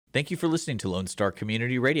Thank you for listening to Lone Star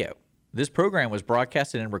Community Radio. This program was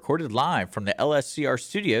broadcasted and recorded live from the LSCR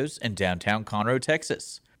studios in downtown Conroe,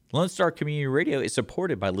 Texas. Lone Star Community Radio is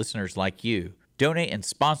supported by listeners like you. Donate and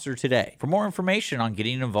sponsor today. For more information on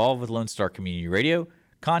getting involved with Lone Star Community Radio,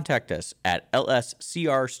 contact us at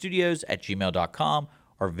lscrstudios@gmail.com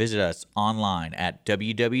or visit us online at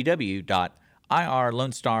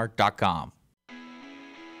www.irlonestar.com.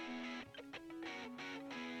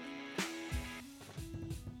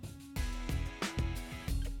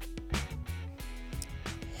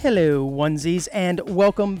 Hello, onesies, and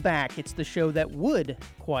welcome back. It's the show that would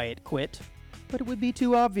quiet quit, but it would be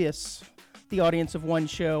too obvious. The audience of one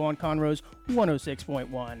show on Conroe's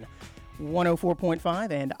 106.1,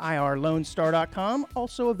 104.5, and irlonestar.com,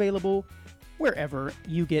 also available wherever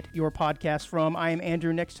you get your podcast from. I am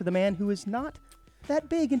Andrew, next to the man who is not that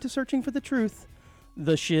big into searching for the truth,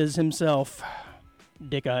 the shiz himself,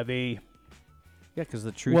 Dick Ivy. Yeah, because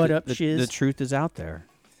the truth. What up, the shiz? truth is out there.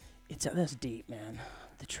 That's deep, man.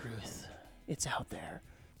 The truth. It's out there.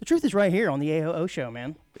 The truth is right here on the AOO show,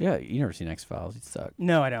 man. Yeah, you never seen X-Files. You suck.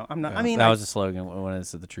 No, I don't. I'm not. Yeah, I mean, that was the slogan when it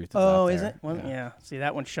said the truth is out there. Oh, is it? Well, yeah. See,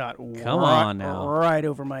 that one shot on now. right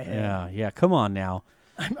over my head. Yeah. Come on now.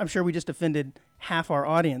 I'm sure we just offended half our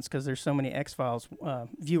audience because there's so many X-Files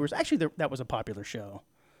viewers. Actually, that was a popular show.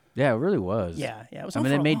 Yeah, it really was. Yeah. It was. I on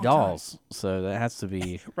mean, for they a made long dolls, time. so that has to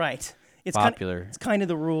be right. It's popular. It's kind of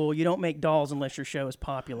the rule. You don't make dolls unless your show is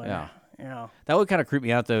popular. Yeah. Yeah. That would kind of creep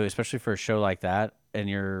me out, though, especially for a show like that, and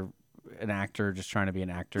you're an actor just trying to be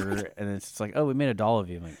an actor, and it's like, oh, we made a doll of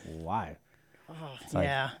you. I'm like, why? It's like,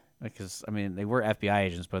 Yeah. Because, I mean, they were FBI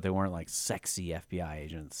agents, but they weren't, like, sexy FBI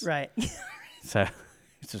agents. Right. So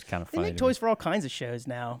it's just kind of They funny. make toys for all kinds of shows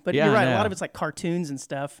now. But Yeah, you're right. A yeah. lot of it's like cartoons and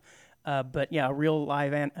stuff. But yeah, a real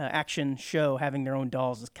live action show having their own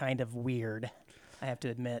dolls is kind of weird, I have to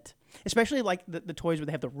admit. Especially like the toys where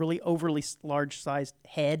they have the really overly large sized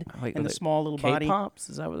head and the small little body. K-Pops?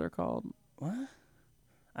 Is that what they're called? What?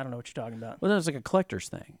 I don't know what you're talking about. Well, there's like a collector's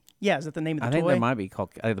thing. Yeah, is that the name of the I toy? think there might be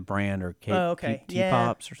called the brand or okay.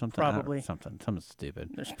 T-Pops or something. Probably. Something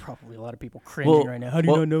stupid. There's probably a lot of people cringing right now. How do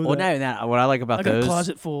you not know well, that? Now, what I like about I got those, a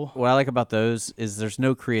closet full. what I like about those is there's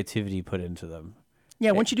no creativity put into them.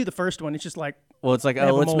 Yeah, once you do the first one, it's just like... Well, it's like, have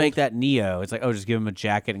a let's mold. make that Neo. It's like, just give him a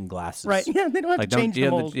jacket and glasses. Right, yeah, they don't have to change the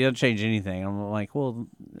mold. You don't change anything. I'm like, well,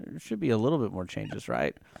 there should be a little bit more changes,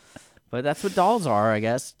 right? But that's what dolls are, I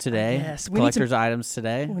guess, today. Yes, Collector's items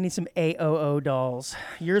today. We need some AOO dolls.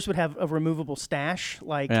 Yours would have a removable stash,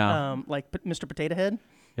 like Mr. Potato Head.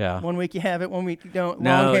 Yeah. 1 week you have it, 1 week you don't.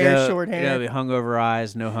 Long hair, short hair. The hungover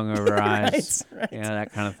eyes, no hungover eyes. Right. Yeah,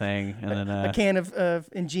 that kind of thing. And then a can of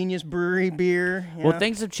Ingenious Brewery beer. Yeah. Well,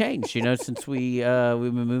 things have changed, since we've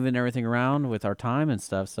been moving everything around with our time and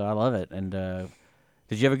stuff. So I love it. And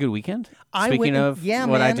did you have a good weekend? Speaking of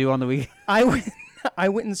what I do on the weekend, I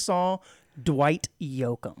went and saw Dwight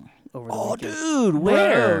Yoakam over the weekend. Dude,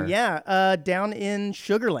 where? Bro, yeah, down in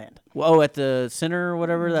Sugar Land. Whoa, at the center or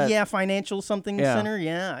whatever that. Yeah, financial something center.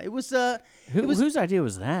 Yeah, it was. Whose idea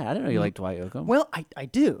was that? I didn't know you liked Dwight Yoakam. Well, I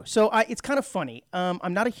do. So it's kind of funny.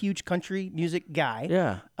 I'm not a huge country music guy.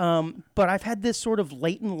 Yeah. But I've had this sort of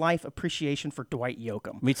late in life appreciation for Dwight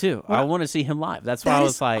Yoakam. Me too. I want to see him live. That's why I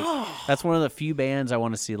was like, that's one of the few bands I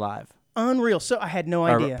want to see live. Unreal. So I had no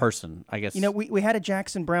idea. Or person, I guess. We had a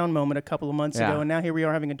Jackson Brown moment a couple of months Yeah. ago, and now here we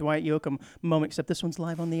are having a Dwight Yoakam moment, except this one's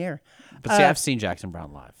live on the air. But see, I've seen Jackson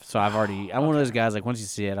Brown live. So I'm one of those guys, like, once you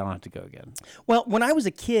see it, I don't have to go again. Well, when I was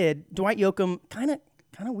a kid, Dwight Yoakam kind of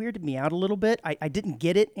weirded me out a little bit. I didn't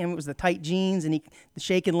get it, and it was the tight jeans and the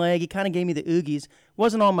shaking leg. He kind of gave me the oogies.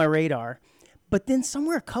 Wasn't on my radar. But then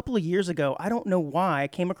somewhere a couple of years ago, I don't know why, I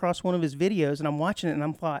came across one of his videos, and I'm watching it, and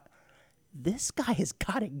I'm thought, this guy has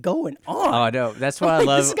got it going on. Oh, I know. That's why I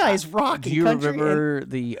love. This guy is rocking. Do you country remember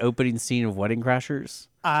the opening scene of Wedding Crashers?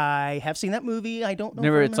 I have seen that movie. I don't know.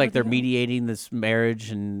 Remember, it's like they're mediating this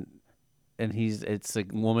marriage, and it's a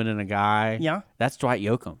woman and a guy. Yeah. That's Dwight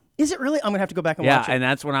Yoakam. Is it really? I'm gonna have to go back and watch it. Yeah, and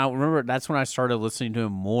that's when I started listening to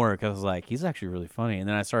him more, because I was like, he's actually really funny. And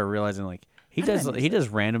then I started realizing, like, he does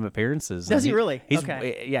random appearances. Does he really? He's,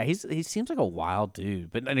 okay. Yeah, he seems like a wild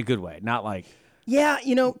dude, but in a good way, not like. Yeah,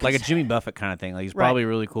 like a Jimmy Buffett kind of thing. Like, he's probably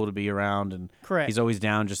really cool to be around, and correct. He's always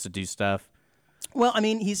down just to do stuff. Well, I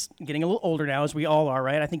mean, he's getting a little older now, as we all are,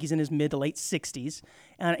 right? I think he's in his mid to late 60s.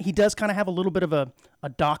 And he does kind of have a little bit of a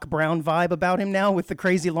Doc Brown vibe about him now with the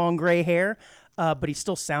crazy long gray hair, but he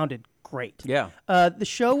still sounded great. Yeah. The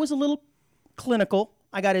show was a little clinical,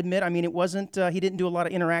 I got to admit. I mean, it wasn't, he didn't do a lot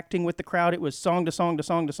of interacting with the crowd. It was song to song to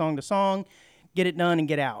song to song to song, get it done and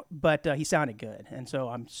get out. But he sounded good, and so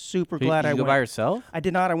I'm super glad Did you I go went. by yourself? I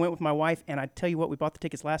did not. I went with my wife, and I tell you what, we bought the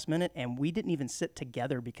tickets last minute, and we didn't even sit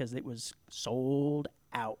together because it was sold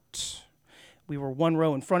out. We were one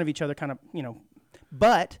row in front of each other, kind of,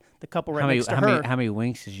 but the couple next to her. How many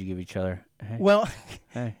winks did you give each other? Hey. Well,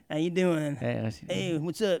 Hey. how you doing? Hey,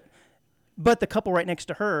 What's up? But the couple right next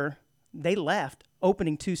to her, they left,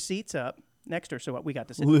 opening 2 seats up next to her, so we got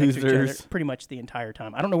to sit next to each other pretty much the entire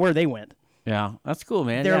time. I don't know where they went. Yeah, that's cool,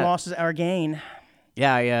 man. Their loss is our gain.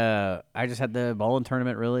 Yeah, I just had the bowling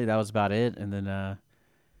tournament. Really, that was about it. And then,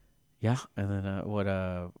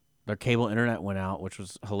 their cable internet went out, which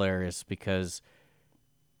was hilarious because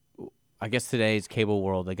I guess today's cable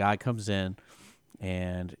world, the guy comes in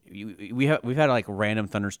and we've had like random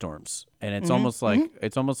thunderstorms, and it's almost like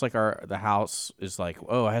the house is like,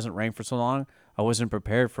 oh, it hasn't rained for so long. I wasn't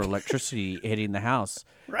prepared for electricity hitting the house,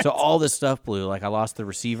 right. So all this stuff blew. Like I lost the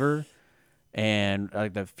receiver, and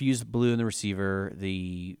like the fuse blew in the receiver,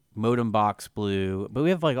 the modem box blew, but we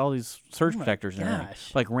have like all these surge protectors and everything.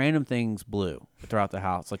 Like random things blew throughout the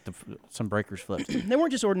house, like some breakers flipped. They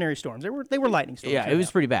weren't just ordinary storms; they were lightning storms. Yeah, it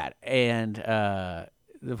was pretty bad. And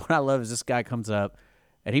what I love is this guy comes up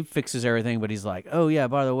and he fixes everything, but he's like, "Oh yeah,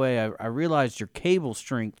 by the way, I realized your cable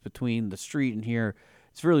strength between the street and here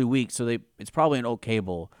it's really weak, so it's probably an old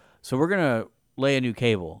cable. So we're gonna lay a new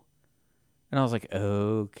cable." And I was like,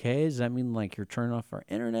 okay, does that mean like you're turning off our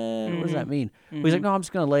internet? What does that mean? Well, he's like, no, I'm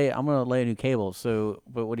gonna lay a new cable. So,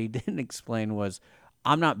 but what he didn't explain was,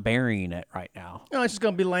 I'm not burying it right now. No, it's just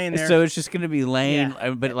gonna be laying there. So it's just gonna be laying,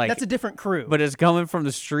 but like that's a different crew. But it's coming from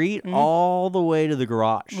the street all the way to the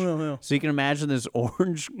garage. So you can imagine this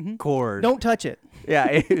orange cord. Don't touch it. Yeah,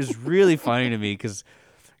 it was really funny to me because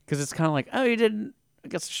it's kind of like, oh, you didn't. I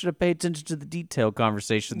guess I should have paid attention to the detail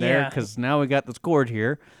conversation there because now we got this cord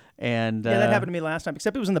here. And that happened to me last time,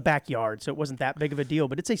 except it was in the backyard, so it wasn't that big of a deal.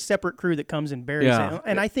 But it's a separate crew that comes and buries it.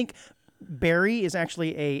 And I think bury is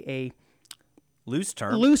actually a loose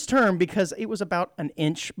term. Loose term because it was about an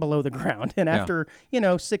inch below the ground. And after,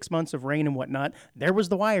 6 months of rain and whatnot, there was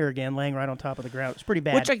the wire again laying right on top of the ground. It was pretty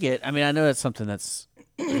bad. Which I get. I mean, I know that's something that's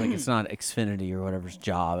like it's not Xfinity or whatever's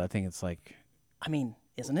job. I think it's like... I mean,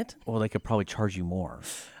 isn't it? Well, they could probably charge you more.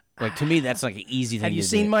 Like, to me, that's like an easy thing to do. Have you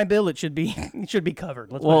seen my bill? It should be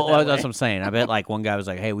covered. Let's well, put it that that's way. what I'm saying. I bet like one guy was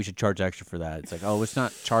like, hey, we should charge extra for that. It's like, oh, let's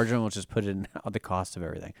not charge them. Let's just put it in the cost of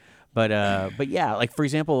everything. But yeah, like, for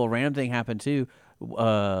example, a random thing happened too. One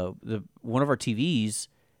of our TVs,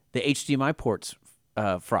 the HDMI ports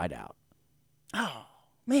fried out. Oh,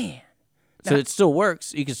 man. So it still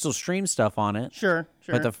works. You can still stream stuff on it. Sure.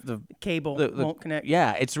 But the cable won't connect.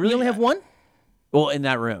 Yeah, it's really... You only have one? Well, in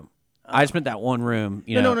that room. I spent that one room,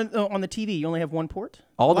 No, on the TV, you only have one port?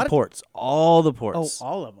 All the ports. Oh, all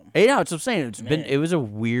of them. Yeah, that's what I'm saying. It was a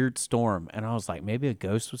weird storm, and I was like, maybe a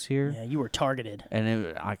ghost was here. Yeah, you were targeted. And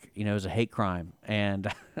it was a hate crime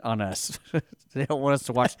and on us. They don't want us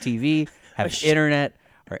to watch TV, have internet,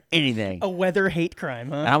 or anything. A weather hate crime,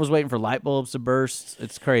 huh? And I was waiting for light bulbs to burst.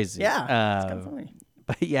 It's crazy. Yeah, it's kind of funny.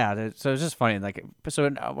 But yeah, so it's just funny. Like, so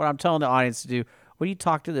what I'm telling the audience to do, when you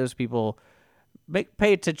talk to those people,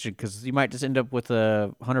 pay attention because you might just end up with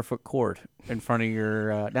a 100-foot cord in front of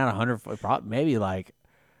your not 100-foot, maybe like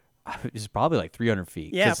it's probably like 300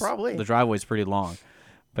 feet. Yeah, probably. The driveway's pretty long.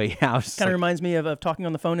 But yeah, it kind of reminds me of talking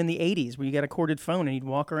on the phone in the 80s where you got a corded phone and you'd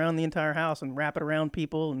walk around the entire house and wrap it around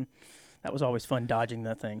people, and that was always fun dodging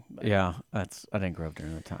that thing. But. Yeah, I didn't grow up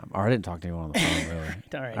during that time. Or I didn't talk to anyone on the phone really.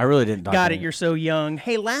 All right. I really didn't talk to anyone. You're so young.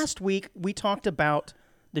 Hey, last week we talked about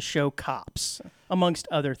the show Cops, amongst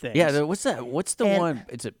other things. Yeah, what's that? What's the one?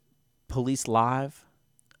 Is it Police Live?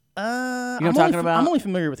 You know what I'm talking about? I'm only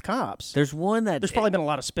familiar with Cops. There's one that... There's probably been a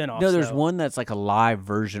lot of spinoffs. No, there's one that's like a live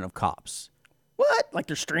version of Cops. What? Like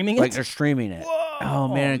they're streaming it? Like they're streaming it. Whoa. Oh,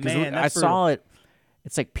 man. Man, I saw it.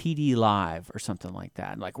 It's like PD Live or something like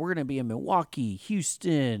that. Like, we're going to be in Milwaukee,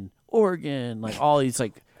 Houston, Oregon, like all these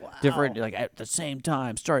like different, like at the same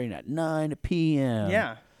time, starting at 9 p.m.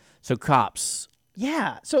 Yeah. So Cops...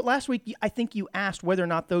 Yeah. So last week, I think you asked whether or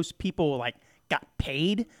not those people like got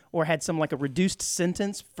paid or had some like a reduced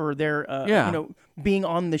sentence for their, being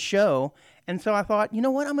on the show. And so I thought, you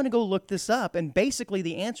know what? I'm going to go look this up. And basically,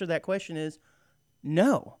 the answer to that question is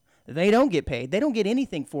no. They don't get paid. They don't get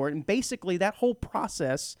anything for it. And basically, that whole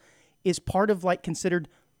process is part of like considered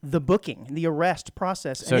the booking, the arrest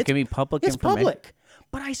process. So it can be public information. It's public.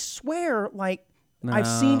 But I swear, like. No, I've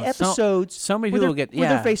seen episodes so many people where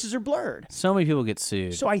their faces are blurred. So many people get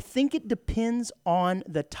sued. So I think it depends on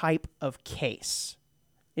the type of case.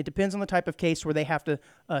 It depends on the type of case where they have to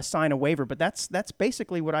sign a waiver. But that's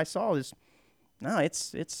basically what I saw is, no,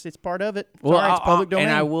 it's part of it. Well, it's public domain.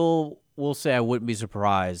 And I will will say I wouldn't be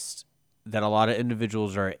surprised that a lot of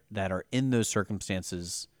individuals that are in those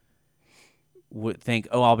circumstances would think,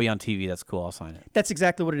 oh, I'll be on TV. That's cool. I'll sign it. That's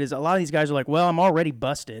exactly what it is. A lot of these guys are like, well, I'm already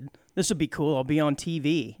busted. This would be cool. I'll be on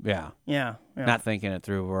TV. Yeah. Yeah. Not thinking it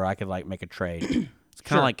through where I could like make a trade. It's kind of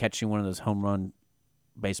Sure. like catching one of those home run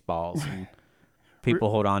baseballs. And people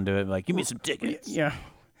hold on to it like, give me some tickets. Yeah.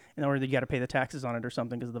 And or you got to pay the taxes on it or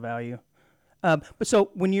something because of the value. But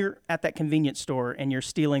so when you're at that convenience store and you're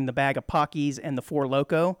stealing the bag of Pockies and the Four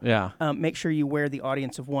Loko, Yeah. make sure you wear the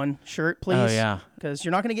Audience of One shirt, please. Oh, yeah. Because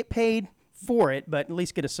you're not going to get paid for it, but at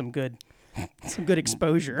least get us some good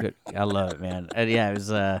exposure. Good. I love it, man. And yeah, it was.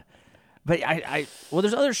 But well,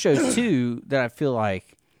 there's other shows too that I feel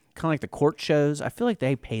like, kind of like the court shows. I feel like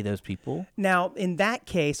they pay those people. Now, in that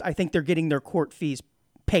case, I think they're getting their court fees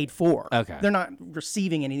paid for. Okay. They're not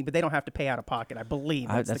receiving anything, but they don't have to pay out of pocket. I believe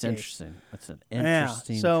that's the case. Interesting. That's an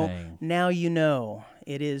interesting So thing. now you know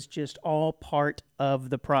it is just all part of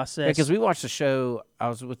the process. Because we watched a show. I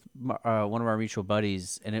was with one of our mutual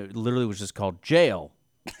buddies, and it literally was just called Jail.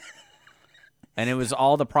 And it was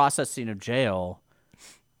all the processing of jail,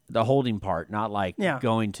 the holding part, not like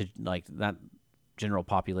going to like that general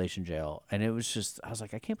population jail. And it was just, I was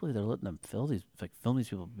like, I can't believe they're letting them film these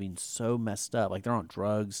people being so messed up. Like they're on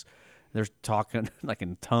drugs, they're talking like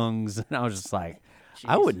in tongues, and I was just like,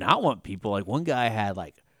 I would not want people. Like one guy had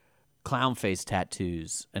like clown face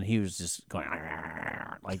tattoos, and he was just going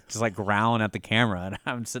like just like growling at the camera, and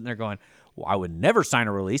I'm sitting there going, well, I would never sign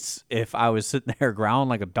a release if I was sitting there growling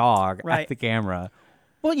like a dog at the camera.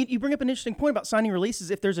 Well, you bring up an interesting point about signing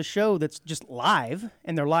releases. If there's a show that's just live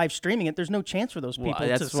and they're live streaming it, there's no chance for those people to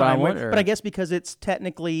that's what sign I one. wonder. But I guess because it's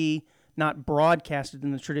technically not broadcasted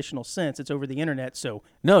in the traditional sense, it's over the internet, so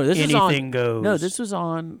No, this is anything on, goes. No, this was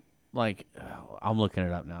on like I'm looking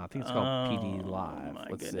it up now. I think it's called PD Live. My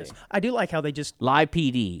Let's goodness. see. I do like how they just Live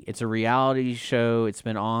PD. It's a reality show. It's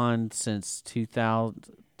been on since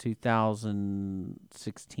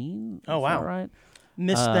 2016. Oh, Is wow. that right?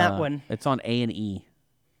 missed that one. It's on A&E.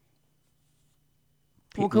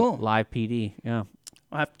 Well, cool. Live PD. Yeah.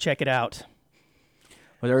 I'll have to check it out.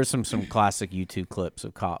 Well, there are some classic YouTube clips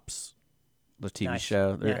of Cops, the TV Nice.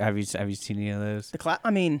 show. Yeah. Have you seen any of those?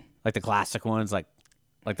 I mean, Like the classic ones, like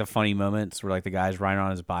the funny moments where like the guy's riding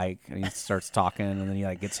on his bike and he starts talking and then he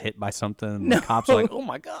like gets hit by something. And the cops are like, "Oh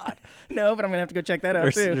my god!" no, but I'm gonna have to go check that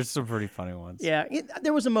out too. There's some pretty funny ones. Yeah,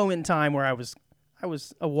 there was a moment in time where I was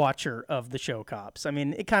a watcher of the show Cops. I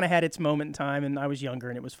mean, it kind of had its moment in time, and I was younger,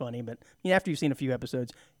 and it was funny. But after you've seen a few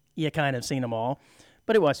episodes, you kind of seen them all.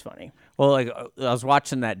 But it was funny. Well, like I was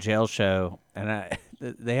watching that jail show, and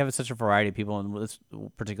they have such a variety of people. And this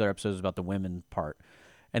particular episode is about the women part.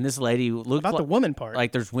 And this lady looked About the woman part.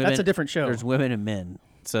 Like there's women. That's a different show. There's women and men.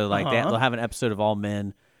 So like they'll have an episode of all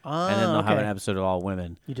men, and then they'll have an episode of all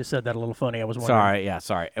women. You just said that a little funny. I was wondering.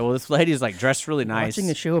 Sorry. Well, this lady is like dressed really nice. Watching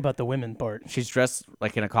the show about the women part. She's dressed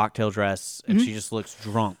like in a cocktail dress, and she just looks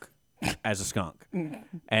drunk as a skunk.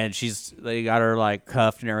 And they got her like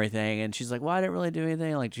cuffed and everything, and she's like, "Well, I didn't really do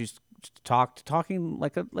anything." Like she's talking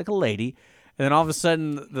like a lady, and then all of a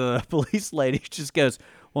sudden the police lady just goes,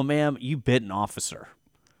 "Well, ma'am, you bit an officer."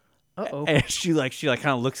 Uh-oh. And she kind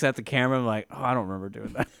of looks at the camera and like, "Oh, I don't remember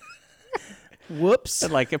doing that." Whoops.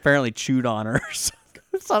 And like apparently chewed on her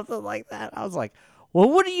or something like that. I was like, "Well,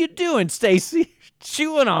 what are you doing, Stacy?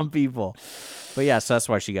 Chewing on people?" But yeah, so that's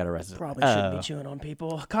why she got arrested. Probably shouldn't be chewing on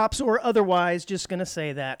people. Cops or otherwise, just going to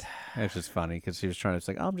say that. It's just funny because she was trying to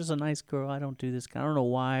say, "I'm just a nice girl. I don't do this. I don't know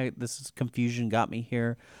why confusion got me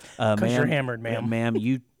here." Because you're hammered, ma'am. Ma'am,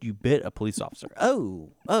 you bit a police officer.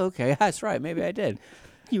 Oh, okay. That's right. Maybe I did.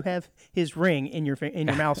 You have his ring in your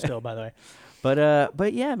mouth still, by the way.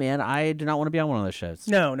 But yeah, man, I do not want to be on one of those shows.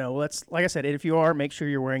 No. Well, like I said, if you are, make sure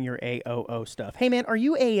you're wearing your AOO stuff. Hey, man, are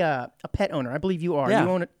you a pet owner? I believe you are. Yeah. You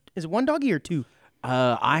own is it one doggy or two?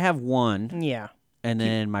 I have one, Yeah. and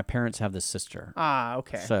then my parents have the sister. Ah,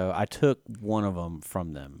 okay. So I took one of them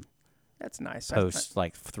from them That's nice. post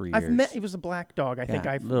like 3 I've years. met. It was a black dog. I think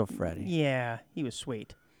Yeah, I've little Freddie. Yeah, he was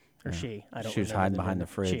sweet. Or she. I don't. She was remember hiding the behind name.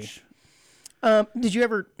 the fridge. She. Did you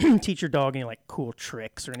ever teach your dog any like cool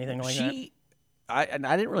tricks or anything like that? I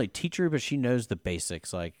didn't really teach her, but she knows the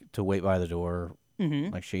basics, like to wait by the door.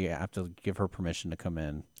 Mm-hmm. Like I have to give her permission to come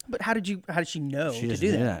in. But how did she know She to just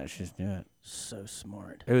do knew that? that. She just knew it. So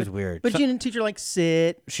smart. It was weird. But you didn't teach her like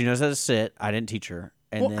sit. She knows how to sit. I didn't teach her,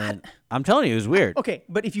 and Well, then I'm telling you, it was weird. Okay,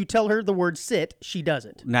 but if you tell her the word sit, she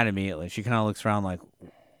doesn't. Not immediately. She kind of looks around like,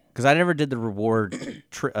 because I never did the reward,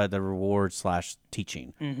 /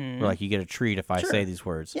 teaching. Where like you get a treat if I say these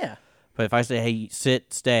words. Yeah. But if I say, "Hey,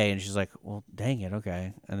 sit, stay," and she's like, "Well, dang it,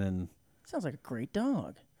 okay," and then Sounds like a great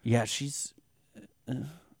dog. yeah, she's.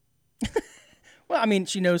 Well, I mean,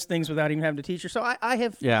 she knows things without even having to teach her. So I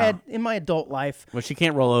have Yeah. had in my adult life. Well, she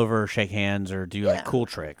can't roll over, or shake hands, or do like cool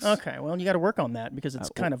tricks. Okay, well, you got to work on that because it's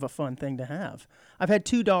kind of a fun thing to have. I've had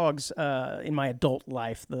 2 dogs in my adult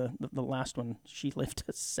life. The last one, she lived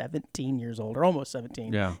to 17 years old, or almost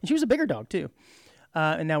 17. Yeah. And she was a bigger dog too.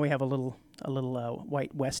 And now we have a little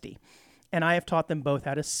white Westie, and I have taught them both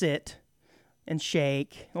how to sit and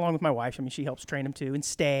shake, along with my wife. I mean, she helps train them too, and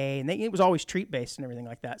stay. And it was always treat based and everything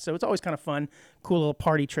like that. So it's always kind of fun, cool little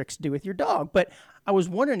party tricks to do with your dog. But I was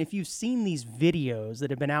wondering if you've seen these videos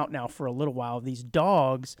that have been out now for a little while of these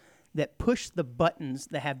dogs that push the buttons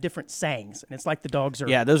that have different sayings, and it's like the dogs are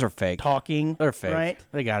Yeah, those are fake. talking. They're fake. right?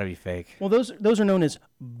 They got to be fake. Well, those are known as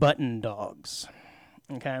button dogs.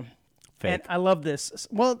 Okay. Fake. And I love this.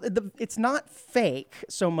 Well, it's not fake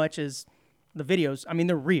so much as the videos. I mean,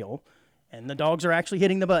 they're real, and the dogs are actually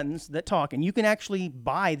hitting the buttons that talk, and you can actually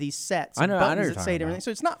buy these sets of I know buttons you're that say talking everything.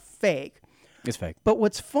 So it's not fake. It's fake. But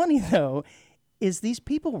what's funny though is these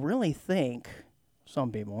people really think,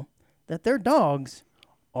 some people, that their dogs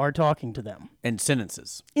are talking to them. And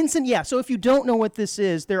sentences. Yeah. So if you don't know what this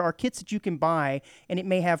is, there are kits that you can buy, and it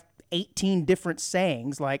may have 18 different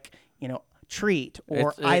sayings, like treat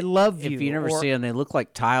or I love you. If you never see them, they look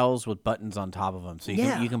like tiles with buttons on top of them. So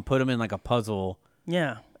you can put them in like a puzzle.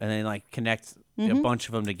 Yeah. And then like connect a bunch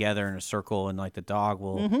of them together in a circle, and like the dog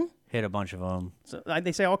will hit a bunch of them. So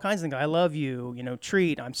they say all kinds of things. I love you.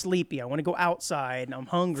 Treat. I'm sleepy. I want to go outside. And I'm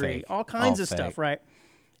hungry. Fake. All kinds All of stuff, fake. right?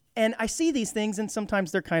 And I see these things, and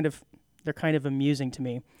sometimes they're kind of amusing to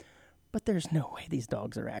me. But there's no way these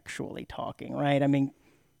dogs are actually talking, right? I mean,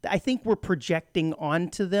 I think we're projecting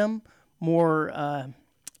onto them more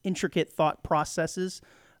intricate thought processes.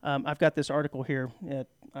 I've got this article here. I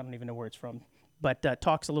don't even know where it's from, but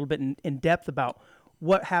talks a little bit in depth about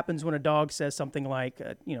what happens when a dog says something like,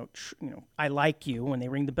 I like you when they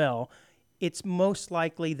ring the bell. It's most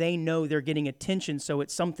likely they know they're getting attention, so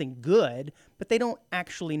it's something good, but they don't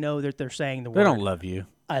actually know that they're saying the word. They don't love you.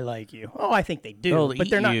 I like you. Oh, I think they do, They'll but eat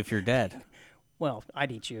they're not. you if you're dead. Well,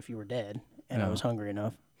 I'd eat you if you were dead and I was hungry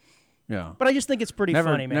enough. Yeah. But I just think it's pretty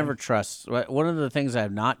funny, man. Never trust. One of the things I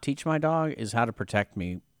have not teach my dog is how to protect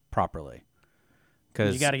me properly.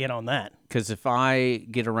 You got to get on that. Because if I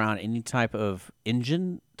get around any type of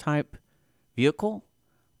engine type vehicle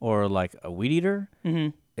or like a weed eater,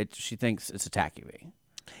 she thinks it's attacking me.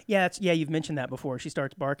 Yeah, you've mentioned that before. She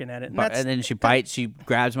starts barking at it. And then she bites, she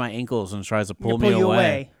grabs my ankles and tries to pull me you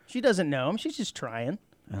away. She doesn't know. She's just trying.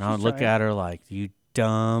 And I'll look at her like, you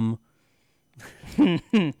dumb.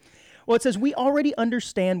 Well, it says we already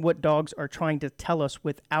understand what dogs are trying to tell us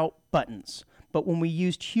without buttons. But when we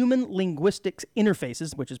used human linguistics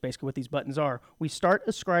interfaces, which is basically what these buttons are, we start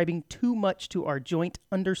ascribing too much to our joint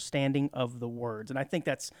understanding of the words. And I think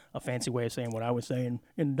that's a fancy way of saying what I was saying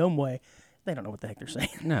in a dumb way. They don't know what the heck they're saying.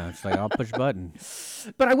 No, it's like, I'll push a button.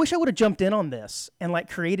 But I wish I would have jumped in on this and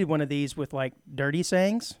created one of these with dirty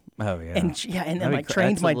sayings. Oh, yeah. And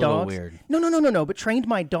trained my dogs. Weird. No, but trained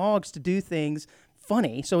my dogs to do things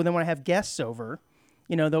funny. So then when I have guests over,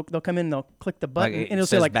 they'll come in, they'll click the button, and it'll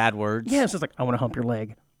say bad words. Yeah, it's just like, I want to hump your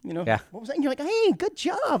leg. Yeah. What was that? And you're like, hey, good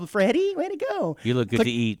job, Freddie. Way to go. You look good to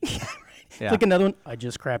eat. Yeah. Click another one. I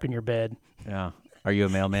just crapped in your bed. Yeah. Are you a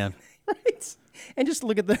mailman? Right. And just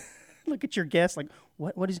look at your guest. Like,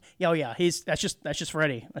 what is? Yeah, oh yeah. That's just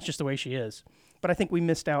Freddie. That's just the way she is. But I think we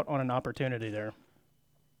missed out on an opportunity there.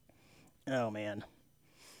 Oh man.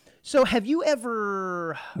 So have you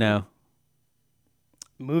ever? No.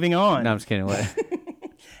 Moving on. No, I'm just kidding. What?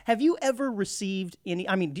 Have you ever received any?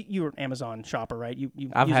 I mean, you're an Amazon shopper, right? You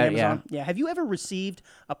I've use had, Amazon. Yeah. Have you ever received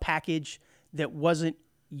a package that wasn't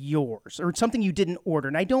yours or something you didn't order?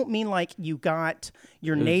 And I don't mean like you got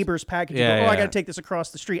your neighbor's package. Yeah, you go, I yeah. got to take this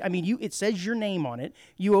across the street. I mean, it says your name on it.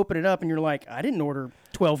 You open it up and you're like, I didn't order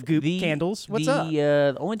 12 Goop candles. What's up?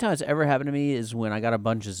 The only time it's ever happened to me is when I got a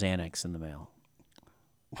bunch of Xanax in the mail.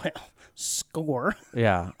 Well, score.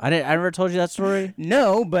 Yeah, I never told you that story.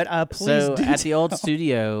 No, but please So do. at the old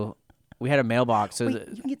studio, we had a mailbox. So Wait,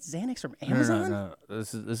 you can get Xanax from Amazon? No.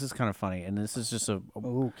 This is kind of funny, and this is just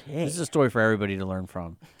Okay. This is a story for everybody to learn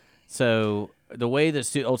from. So the way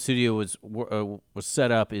the old studio was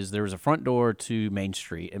set up is there was a front door to Main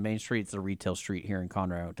Street, and Main Street's the retail street here in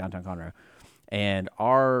Conroe, downtown Conroe, and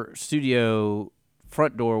our studio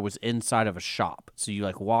front door was inside of a shop. So you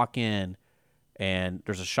walk in, and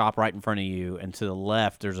there's a shop right in front of you, and to the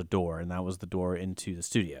left there's a door, and that was the door into the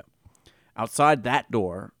studio. Outside that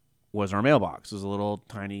door was our mailbox. It was a little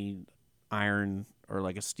tiny iron or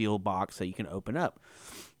a steel box that you can open up.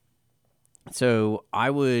 So I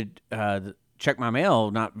would check my mail,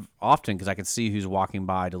 not often because I could see who's walking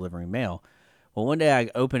by delivering mail. Well, one day I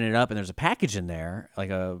open it up and there's a package in there, like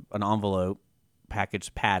an envelope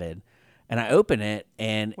package padded, and I open it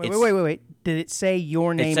and Wait. Did it say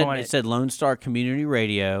your name on it? It said Lone Star Community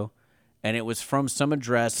Radio, and it was from some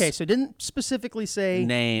address. Okay, so it didn't specifically say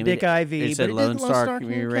name. Dick IV, It said but Lone Star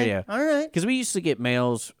Community Radio. Okay. All right. Because we used to get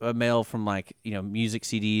mail from like music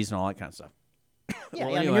CDs and all that kind of stuff. Yeah, Well, I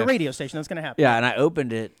mean, anyway. your radio station, that's going to happen. Yeah, and I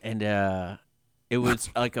opened it, and it was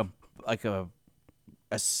like a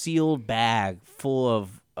sealed bag full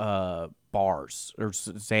of bars or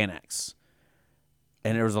Xanax,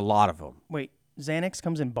 and there was a lot of them. Wait, Xanax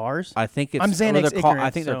comes in bars? I think it's I'm Xanax I think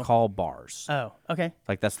ignorant, they're so- called bars. Oh, okay.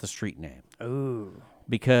 Like that's the street name. Ooh.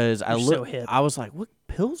 Because I You're so looked, hip. I was like, "What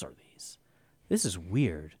pills are these? This is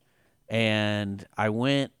weird." And I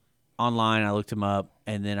went online, I looked them up,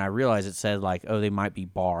 and then I realized it said like, "Oh, they might be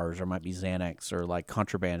bars, or might be Xanax, or like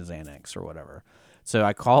contraband Xanax, or whatever." So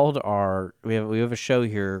I called we have a show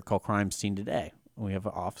here called Crime Scene Today. We have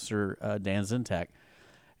Officer Dan Zentek.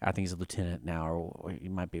 I think he's a lieutenant now, or he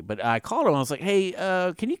might be. But I called him. I was like, "Hey,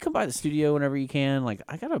 can you come by the studio whenever you can? Like,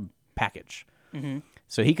 I got a package." Mm-hmm.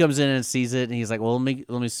 So he comes in and sees it, and he's like, "Well, let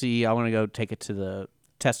me see. I want to go take it to the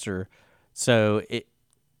tester." So it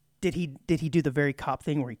Did he do the very cop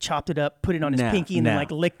thing where he chopped it up, put it on his No, pinky, and then no.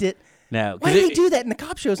 like licked it? no. 'cause Why do it- they do that in the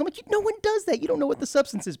cop shows? I'm like, no one does that. You don't know what the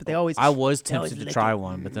substance is, but they always. I was they always tempted to lick try it.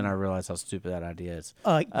 one, but then I realized how stupid that idea is.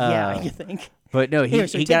 Yeah, you think? But no, Anyway,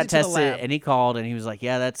 so he he got takes it to the tested, lab. and he called, and he was like,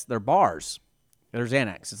 "Yeah, they're bars. They're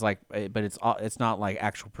Xanax. It's like, but it's not like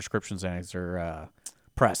actual prescription Xanax. They're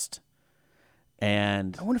pressed."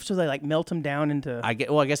 And I wonder if so they like melt them down into. I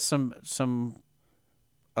guess some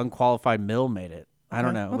unqualified mill made it. I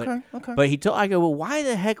don't know. Okay. But I go, "Well, why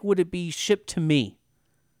the heck would it be shipped to me?"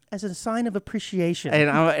 as a sign of appreciation.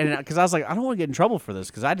 And because I was like, I don't want to get in trouble for this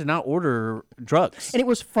because I did not order drugs. And it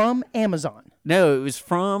was from Amazon. No, it was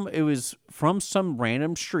from some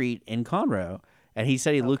random street in Conroe, and he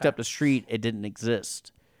said he looked up the street, it didn't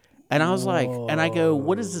exist. And I was like, and I go,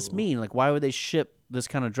 what does this mean? Like, why would they ship this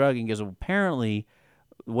kind of drug? And he goes, well, apparently,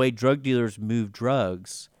 the way drug dealers move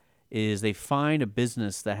drugs is they find a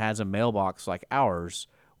business that has a mailbox like ours,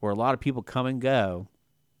 where a lot of people come and go,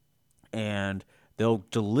 and they'll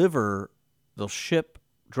ship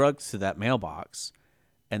drugs to that mailbox,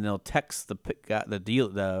 and they'll text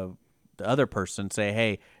the other person, say,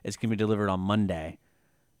 hey, it's going to be delivered on Monday.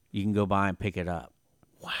 You can go by and pick it up.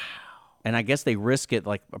 Wow. And I guess they risk it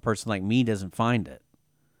like a person like me doesn't find it.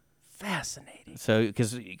 Fascinating. So,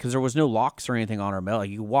 because there was no locks or anything on our mail.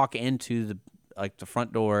 Like, you walk into the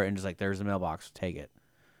front door and just like, there's the mailbox, take it.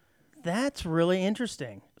 That's really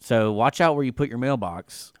interesting. So watch out where you put your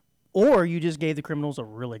mailbox. Or you just gave the criminals a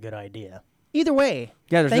really good idea. Either way,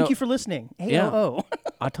 Yeah, thank you for listening. AOO.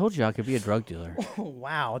 I told you I could be a drug dealer.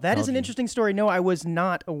 Wow, that is an interesting story. No, I was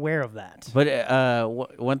not aware of that. But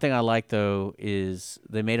one thing I like, though, is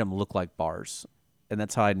they made them look like bars. And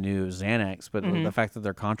that's how I knew it was Xanax. But the fact that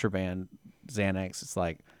they're contraband Xanax, it's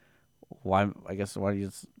like, why do you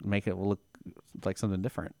just make it look like something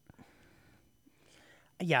different?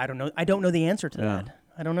 Yeah, I don't know. I don't know the answer to Yeah. that.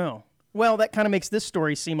 I don't know. Well, that kind of makes this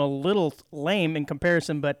story seem a little lame in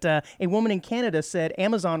comparison, but a woman in Canada said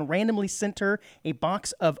Amazon randomly sent her a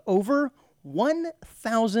box of over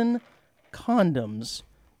 1,000 condoms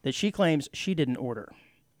that she claims she didn't order.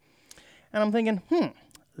 And I'm thinking,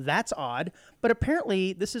 that's odd. But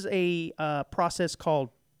apparently this is a process called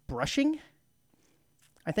brushing,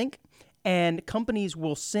 I think. And companies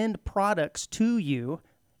will send products to you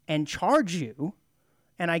and charge you.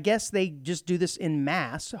 And I guess they just do this in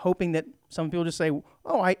mass, hoping that some people just say,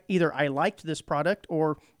 "Oh, I liked this product,"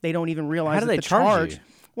 or they don't even realize How do that they the charge you?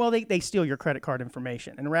 Well, they steal your credit card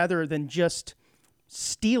information, and rather than just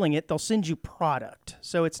stealing it, they'll send you product.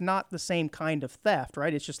 So it's not the same kind of theft,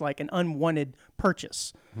 right? It's just like an unwanted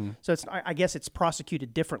purchase. So I guess it's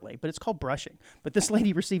prosecuted differently, but it's called brushing. But this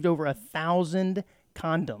lady received over 1,000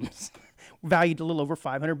 condoms, valued a little over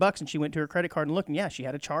 $500, and she went to her credit card and looked, and yeah, she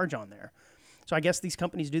had a charge on there. So I guess these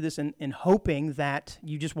companies do this in hoping that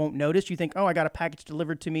you just won't notice. You think, oh, I got a package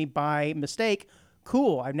delivered to me by mistake.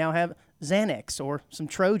 Cool, I now have Xanax or some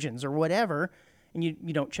Trojans or whatever, and you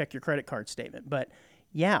don't check your credit card statement. But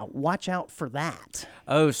yeah, watch out for that.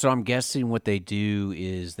 Oh, so I'm guessing what they do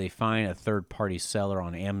is they find a third-party seller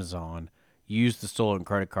on Amazon, use the stolen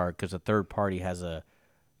credit card because a third party has an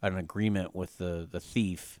agreement with the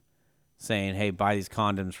thief saying, hey, buy these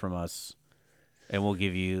condoms from us, and we'll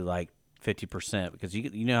give you like 50%, because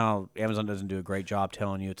you know how Amazon doesn't do a great job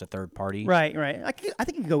telling you it's a third party. Right. I think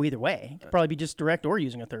it could go either way. It could probably be just direct or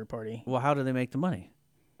using a third party. Well, how do they make the money?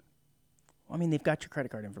 I mean, they've got your credit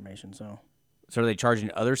card information, so. So are they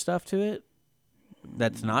charging other stuff to it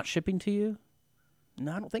that's not shipping to you?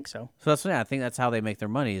 No, I don't think so. So I think that's how they make their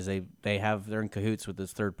money. Is they're in cahoots with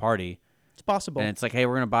this third party, It's possible. and it's like, hey,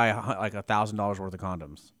 we're gonna buy like $1,000 worth of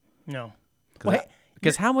condoms. No. Well, hey,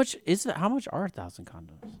 Because how much is it? How much are 1,000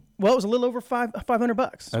 condoms? well, it was a little over $500.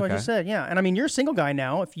 That's what I Okay. just said. Yeah, and I mean, you're a single guy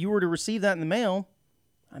now. If you were to receive that in the mail,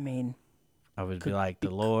 I mean, I would be like, the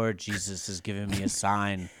Lord Jesus has given me a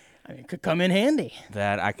sign it could come in handy.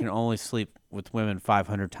 that I can only sleep with women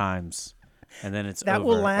 500 times, and then it's That over.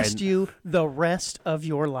 will last And- you the rest of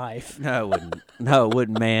your life. No, it wouldn't. No, it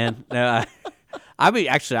wouldn't, man. No, I mean,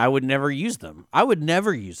 actually, I would never use them. I would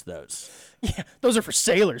never use those. Yeah, those are for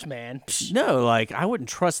sailors, man. Psh. No, like I wouldn't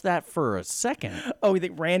trust that for a second. Oh, they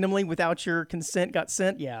randomly, without your consent, got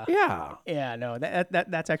sent? Yeah. Yeah, Yeah, no,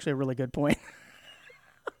 that's actually a really good point.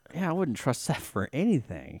 yeah, I wouldn't trust that for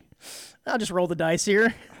anything. I'll just roll the dice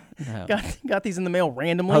here. No. Got these in the mail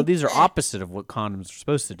randomly. Oh, these are opposite of what condoms are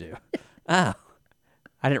supposed to do. Oh,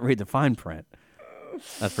 I didn't read the fine print.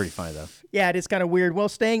 That's pretty funny though. Yeah, it is kind of weird. Well,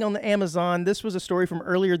 staying on the Amazon, this was a story from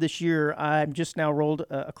earlier this year. I'm just now rolled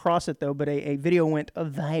across it, though, but a video went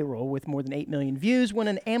viral with more than 8 million views when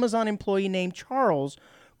an Amazon employee named Charles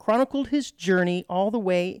chronicled his journey all the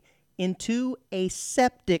way into a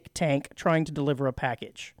septic tank trying to deliver a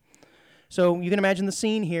package. So you can imagine the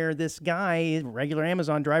scene here. This guy, regular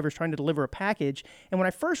Amazon driver, is trying to deliver a package. And when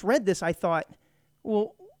I first read this, I thought,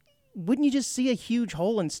 well, wouldn't you just see a huge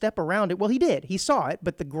hole and step around it? Well, he did. He saw it,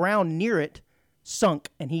 but the ground near it sunk,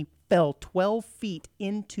 and he fell 12 feet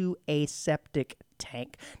into a septic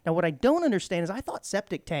tank. Now, what I don't understand is I thought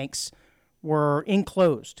septic tanks were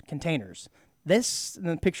enclosed containers.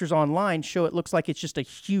 The pictures online show it looks like it's just a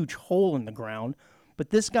huge hole in the ground,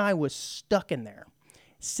 but this guy was stuck in there,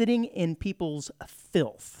 sitting in people's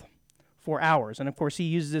filth for hours. And, of course, he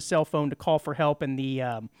uses his cell phone to call for help, and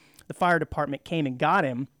the fire department came and got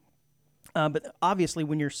him. But obviously,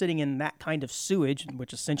 when you're sitting in that kind of sewage,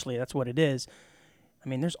 which essentially that's what it is, I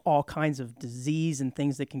mean, there's all kinds of disease and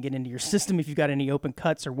things that can get into your system if you've got any open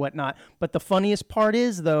cuts or whatnot. But the funniest part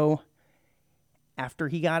is, though, after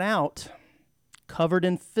he got out, covered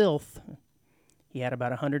in filth, he had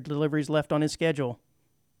about 100 deliveries left on his schedule,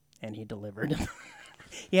 and he delivered.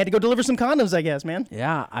 He had to go deliver some condoms, I guess, man.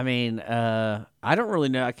 Yeah, I mean, I don't really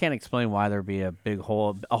know. I can't explain why there'd be a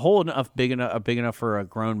hole big enough for a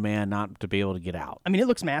grown man not to be able to get out. I mean, it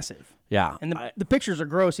looks massive. Yeah, And the pictures are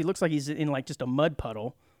gross. He looks like he's in like just a mud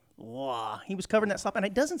puddle. Wow. He was covered in that stuff, and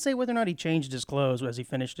it doesn't say whether or not he changed his clothes as he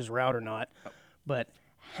finished his route or not. But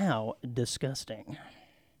how disgusting.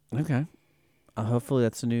 okay. Hopefully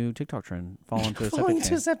that's a new TikTok trend. Fall into a Falling septic into a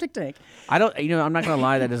tank. septic tank. I don't. I'm not gonna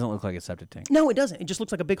lie. That doesn't look like a septic tank. No, it doesn't. It just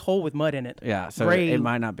looks like a big hole with mud in it. Yeah, so Gray. it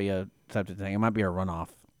might not be a septic tank. It might be a runoff.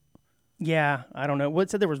 Yeah, I don't know. What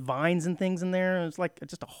said there was vines and things in there? It was like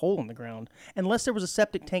just a hole in the ground. Unless there was a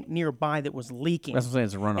septic tank nearby that was leaking. That's what I'm saying.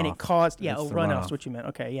 It's a runoff. And it caused, It's the runoff's runoff. what you meant.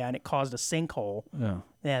 Okay, yeah, and it caused a sinkhole. Yeah.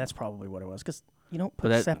 Yeah, that's probably what it was. Because you don't put But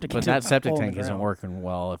that septic but into that a septic hole in tank the isn't ground. working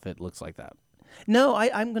well if it looks like that. No,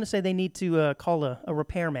 I'm going to say they need to call a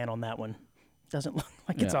repairman on that one. Doesn't look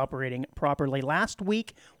like it's Yeah. operating properly. Last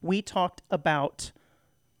week, we talked about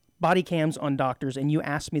body cams on doctors, and you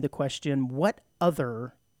asked me the question, what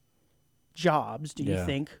other jobs do you Yeah.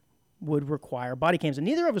 think would require body cams? And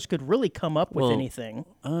neither of us could really come up with Well, anything.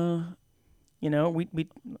 You know, we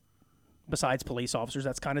besides police officers,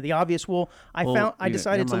 that's kind of the obvious. Well, I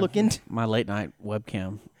decided to look into. my late night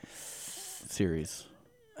webcam series.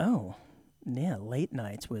 Oh, yeah, late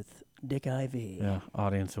nights with Dick Ivy. Yeah,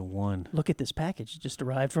 audience of one. Look at this package. It just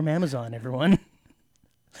arrived from Amazon, everyone.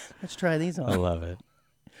 Let's try these I on. love it.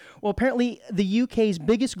 Well, apparently the UK's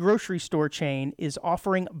biggest grocery store chain is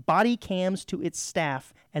offering body cams to its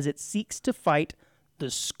staff as it seeks to fight the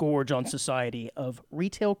scourge on society of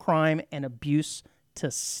retail crime and abuse to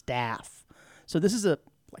staff. So this is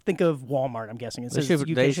think of Walmart, I'm guessing. It They says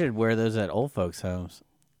should, they UK should wear those at old folks' homes.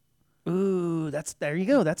 Ooh, there you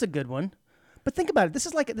go. That's a good one. But think about it. This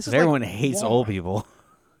is like Everyone hates old Walmart. people.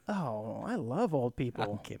 Oh, I love old people.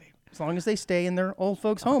 I'm kidding. As long as they stay in their old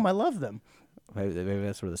folks' home, I love them. Maybe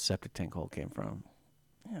that's where the septic tank hole came from.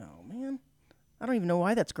 Oh man, I don't even know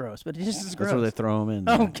why that's gross, but it just is That's gross. where they throw them in.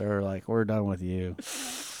 Oh, They're like, we're done with you.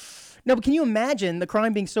 No, but can you imagine the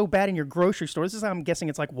crime being so bad in your grocery store? This is how I'm guessing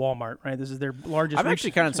it's like Walmart, right? This is their largest. I'm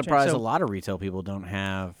actually kind of retail chain. surprised So- a lot of retail people don't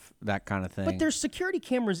have that kind of thing. But there's security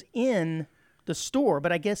cameras in the store,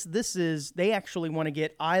 but I guess they actually want to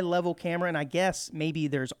get eye-level camera, and I guess maybe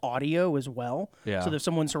there's audio as well. Yeah. So if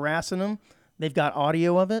someone's harassing them, they've got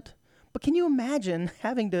audio of it. But can you imagine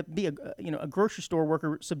having to be a grocery store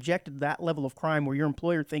worker subjected to that level of crime where your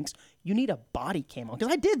employer thinks you need a body cam on?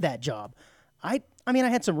 Because I did that job. I mean, I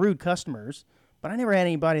had some rude customers, but I never had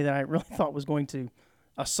anybody that I really thought was going to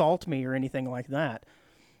assault me or anything like that.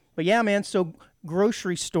 But yeah, man, so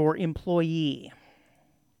grocery store employee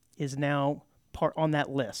is now part on that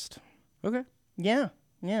list. Okay. Yeah,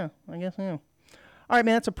 I guess so. All right,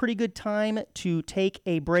 man, that's a pretty good time to take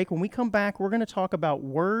a break. When we come back, we're going to talk about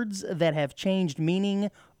words that have changed meaning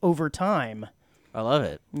over time. I love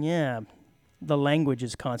it. Yeah, the language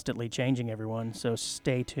is constantly changing, everyone, so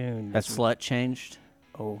stay tuned. Has slut changed?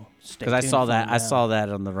 Oh, stay Because tuned. I saw to that. find I out. saw that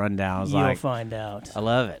on the rundown. I was You'll like, find out. I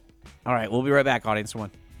love it. All right, we'll be right back, audience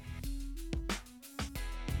one.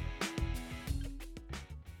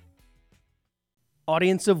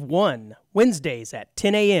 Audience of One, Wednesdays at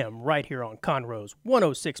 10 a.m. right here on Conroe's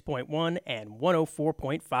 106.1 and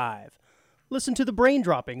 104.5. Listen to the brain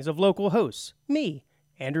droppings of local hosts, me,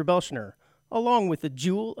 Andrew Belshner, along with the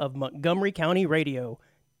jewel of Montgomery County radio,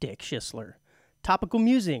 Dick Schisler. Topical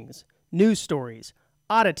musings, news stories,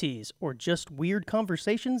 oddities, or just weird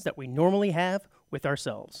conversations that we normally have with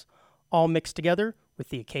ourselves, all mixed together with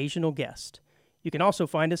the occasional guest. You can also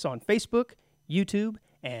find us on Facebook, YouTube,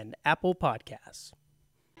 and Apple Podcasts.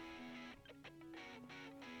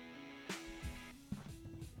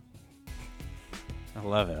 I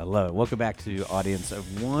love it. I love it. Welcome back to Audience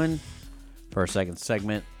of One for our second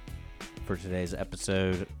segment for today's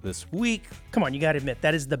episode this week. Come on, you got to admit,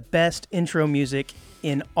 that is the best intro music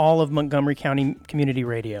in all of Montgomery County Community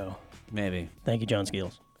Radio. Maybe. Thank you, John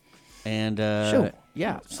Skeels. And Show.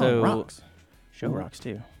 yeah, Song so rocks. Show rocks,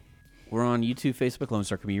 too. we're on YouTube, Facebook, Lone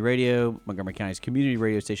Star Community Radio, Montgomery County's community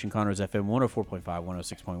radio station, Conroe's FM 104.5,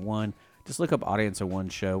 106.1. Just look up Audience of One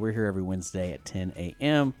Show. We're here every Wednesday at 10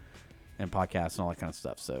 a.m. and podcasts and all that kind of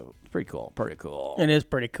stuff. So it's pretty cool. Pretty cool. It is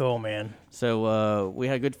pretty cool, man. So we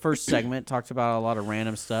had a good first segment, talked about a lot of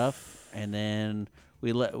random stuff, and then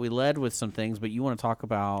we led with some things, but you want to talk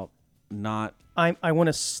about not... I want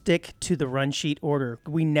to stick to the run sheet order.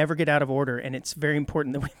 We never get out of order, and it's very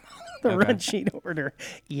important that we follow the run sheet order.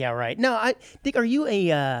 Yeah, right. No, I think, are you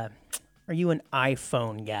an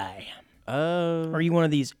iPhone guy? Or are you one of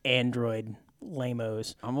these Android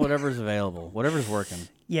lamos? I'm whatever's available, whatever's working.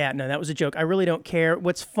 Yeah, no, that was a joke. I really don't care.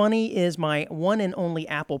 What's funny is my one and only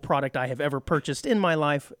Apple product I have ever purchased in my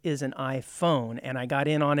life is an iPhone, and I got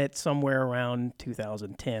in on it somewhere around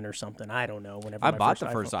 2010 or something. I don't know. Whenever I my bought the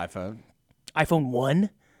iPhone. first iPhone. iPhone 1?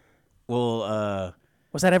 Well,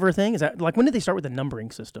 Was that ever a thing? Is that like when did they start with the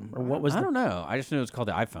numbering system, or what was? I don't know. I just knew it was called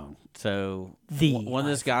the iPhone. So The when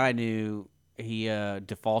this guy knew, he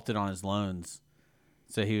defaulted on his loans.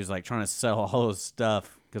 So he was like trying to sell all his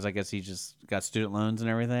stuff because I guess he just got student loans and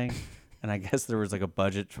everything. And I guess there was like a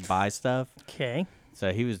budget to buy stuff. Okay.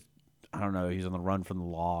 So he was, I don't know, he was on the run from the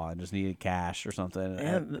law and just needed cash or something.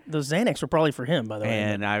 Yeah, those Xanax were probably for him, by the way.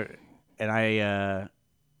 And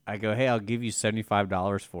I go, hey, I'll give you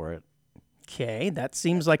 $75 for it. Okay, that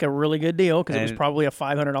seems like a really good deal because it was And- probably a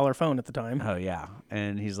 $500 phone at the time. Oh yeah.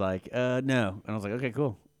 And he's like, no. And I was like, okay,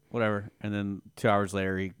 cool, whatever. And then 2 hours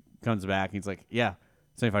later, he comes back. And he's like, yeah,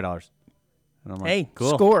 $75. And I'm like, Hey, cool.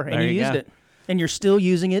 score, and There you used go. it, and you're still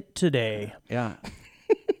using it today. Yeah.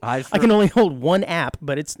 I I can only hold one app,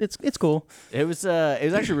 but it's cool. It was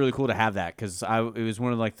actually really cool to have that because it was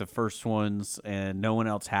one of like the first ones and no one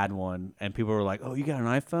else had one and people were like, oh, you got an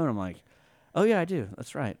iPhone? I'm like, oh yeah, I do.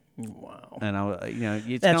 That's right. Wow. And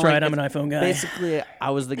it's That's kinda right. like- I'm an iPhone guy. Basically, I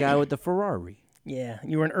was the guy with the Ferrari. Yeah,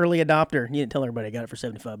 you were an early adopter. You didn't tell everybody I got it for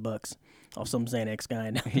 $75 off some Xanax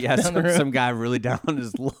guy. Yeah, down the road. some guy really down on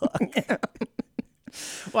his luck.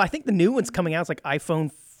 Well, I think the new one's coming out. It's like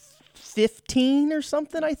iPhone 15 or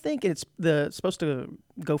something. I think it's supposed to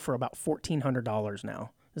go for about $1,400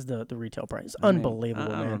 now. Is the retail price? Unbelievable,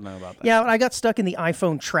 I man. don't know about that. Yeah, I got stuck in the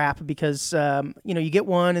iPhone trap because you get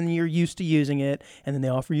one and you're used to using it, and then they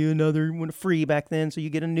offer you another one free back then, so you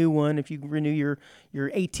get a new one if you renew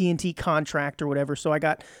your AT&T contract or whatever. So I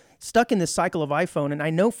got stuck in this cycle of iPhone, and I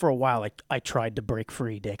know for a while I tried to break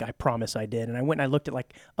free, Dick. I promise I did, and I went and I looked at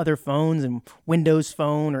like other phones and Windows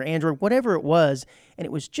Phone or Android, whatever it was, and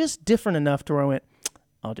it was just different enough to where I went,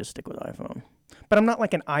 I'll just stick with iPhone. But I'm not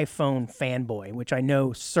like an iPhone fanboy, which I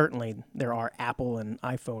know certainly there are Apple and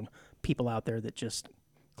iPhone people out there that just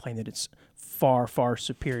claim that it's far, far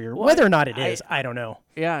superior. Well, Whether or not it is, I don't know.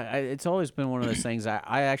 Yeah, it's always been one of those things. I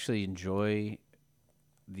actually enjoy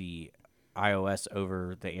the iOS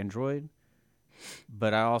over the Android,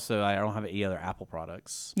 but I don't have any other Apple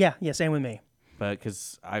products. Yeah, same with me. But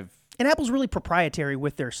because And Apple's really proprietary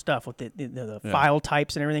with their stuff, with the file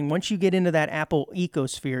types and everything. Once you get into that Apple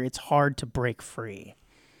ecosphere, it's hard to break free.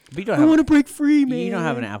 but you don't I have want to break free, man. you don't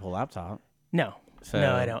have an Apple laptop. No, So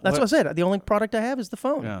no, I don't. That's what I said. The only product I have is the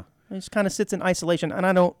phone. Yeah. It just kind of sits in isolation, and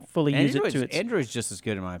I don't fully use it to its... Android's just as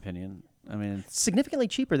good in my opinion. I mean, it's Significantly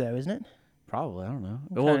cheaper, though, isn't it? probably, I don't know.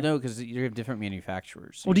 Okay. Well, no, because you have different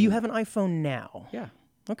manufacturers. so Well, do you have an iPhone now? Yeah.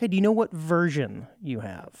 Okay, do you know what version you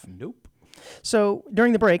have? Nope. So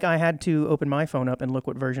during the break, I had to open my phone up and look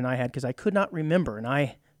what version I had because I could not remember. And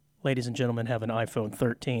I, ladies and gentlemen, have an iPhone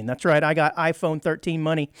 13. That's right, I got iPhone 13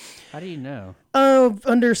 money. How do you know?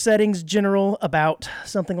 Under settings, general, about,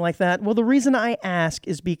 something like that. Well, the reason I ask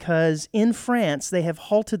is because in France, they have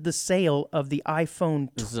halted the sale of the iPhone.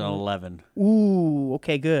 This is an 11. Ooh,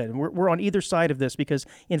 okay, good. We're on either side of this because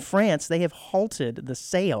in France, they have halted the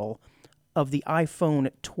sale of the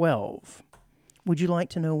iPhone 12. Would you like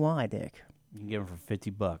to know why, Dick? You can get them for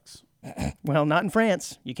 $50. Well, not in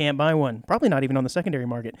France. You can't buy one. Probably not even on the secondary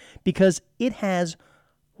market because it has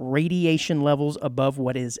radiation levels above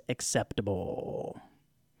what is acceptable.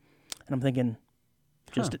 And I'm thinking,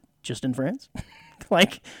 just in France?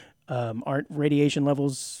 Like, aren't radiation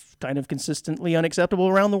levels kind of consistently unacceptable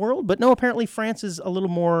around the world? But no, apparently France is a little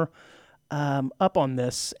more up on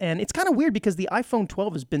this. And it's kind of weird because the iPhone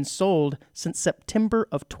 12 has been sold since September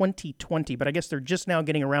of 2020. But I guess they're just now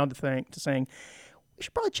getting around to saying, we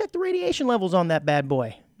should probably check the radiation levels on that bad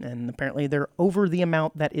boy. And apparently they're over the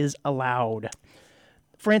amount that is allowed.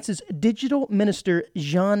 France's digital minister,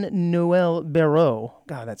 Jean-Noël Barrot,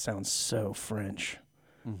 God, that sounds so French,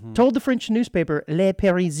 told the French newspaper Le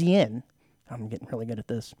Parisien, I'm getting really good at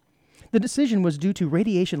this, the decision was due to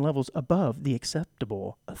radiation levels above the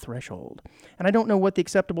acceptable threshold. And I don't know what the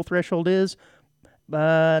acceptable threshold is,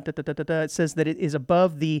 but it says that it is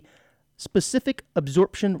above the specific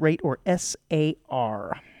absorption rate, or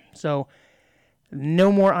SAR. So,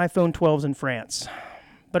 no more iPhone 12s in France.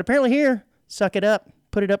 But apparently here, suck it up.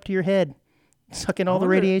 Put it up to your head. Suck in all the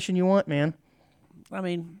radiation you want, man. I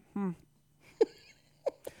mean,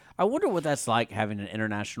 I wonder what that's like having an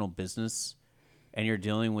international business and you're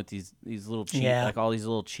dealing with these little chiefs, like all these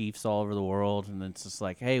little chiefs all over the world, and it's just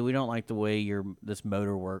like, hey, we don't like the way this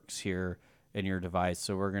motor works here in your device,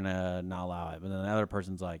 so we're gonna not allow it. But then the other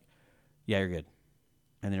person's like, yeah, you're good.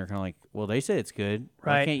 And then you're kind of like, well, they say it's good.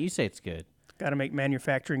 Right. Why can't you say it's good? Got to make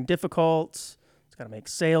manufacturing difficult. It's got to make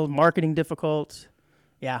sales, marketing difficult.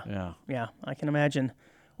 Yeah, I can imagine.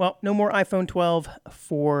 Well, no more iPhone 12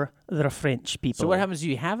 for the French people. So what happens? Do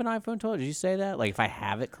you have an iPhone 12? Did you say that? Like if I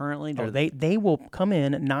have it currently? Oh, they will come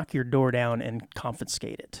in, knock your door down, and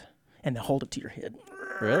confiscate it. And they'll hold it to your head.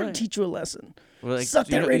 Really? Teach you a lesson. Well, like, Suck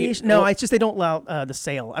that radiation. No, it's just they don't allow the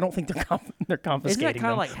sale. I don't think they're confiscating kinda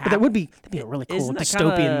them. like But that'd be a really cool isn't that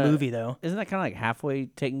dystopian movie, though. Isn't that kind of like halfway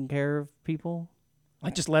taking care of people?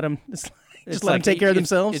 Like just let them just It's let them like, take care of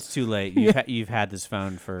themselves. It's too late. You've had this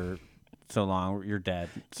phone for so long. You're dead.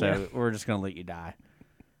 So we're just gonna let you die.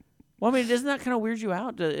 Well, I mean, doesn't that kind of weird you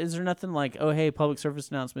out? Is there nothing like, oh, hey, public service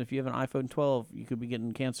announcement, if you have an iPhone 12, you could be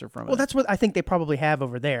getting cancer from it? Well, that's what I think they probably have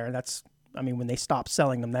over there. When they stop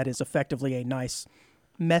selling them, that is effectively a nice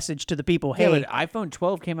message to the people. Yeah, Hey, but iPhone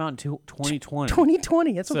 12 came out in 2020.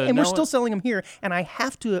 2020. That's okay. So And we're no still one- selling them here. And I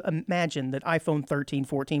have to imagine that iPhone 13,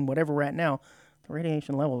 14, whatever we're at now, the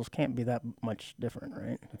radiation levels can't be that much different,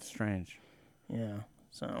 right? It's strange. Yeah.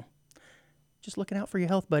 So just looking out for your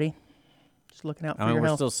health, buddy. Just looking out for I mean, your we're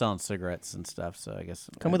health. still selling cigarettes and stuff, so I guess.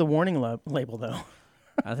 Come with a warning label, though.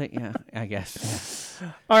 I think, yeah, I guess.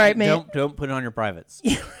 Yeah. All right, man. Don't put it on your privates.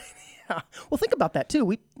 Well, think about that too.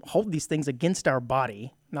 We hold these things against our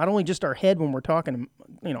body, not only just our head when we're talking,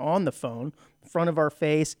 on the phone, front of our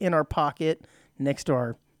face, in our pocket, next to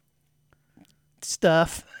our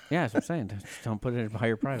stuff. Yeah, that's what I'm saying. Just don't put it by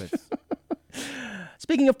your privates.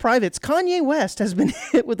 Speaking of privates, Kanye West has been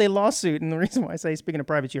hit with a lawsuit, and the reason why I say speaking of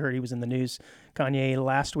privates, you heard he was in the news, Kanye,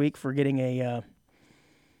 last week for getting an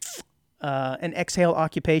exhale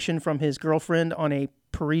occupation from his girlfriend on a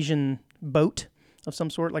Parisian boat of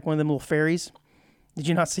some sort, like one of them little ferries. Did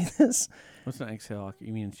you not see this? What's an exhale?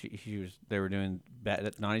 You mean they were doing bad,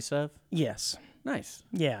 naughty stuff? Yes. Nice.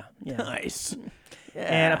 Yeah. Nice. Yeah.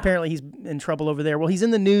 And apparently he's in trouble over there. Well, he's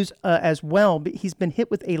in the news as well, but he's been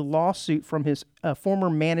hit with a lawsuit from his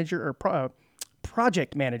former manager or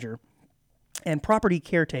project manager and property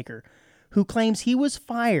caretaker who claims he was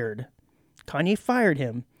fired. Kanye fired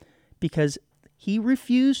him because he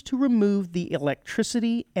refused to remove the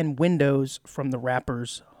electricity and windows from the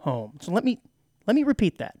rapper's home. So let me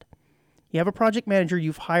repeat that. You have a project manager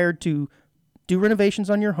you've hired to do renovations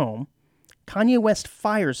on your home. Kanye West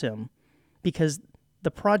fires him because the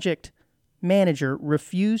project manager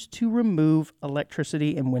refused to remove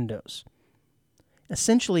electricity and windows.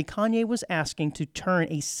 Essentially, Kanye was asking to turn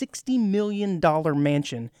a $60 million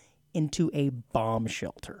mansion into a bomb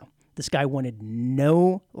shelter. This guy wanted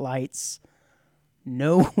no lights,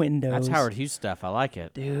 no windows. That's Howard Hughes stuff. I like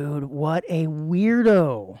it. Dude, what a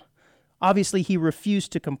weirdo. Obviously, he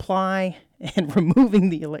refused to comply and removing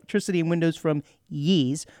the electricity and windows from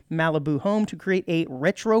Yee's Malibu home to create a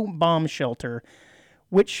retro bomb shelter,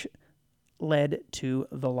 which led to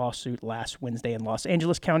the lawsuit last Wednesday in Los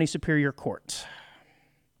Angeles County Superior Court.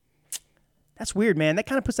 That's weird, man. That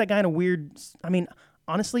kind of puts that guy in a weird... I mean,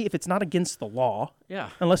 honestly, if it's not against the law,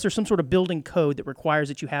 unless there's some sort of building code that requires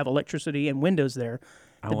that you have electricity and windows there,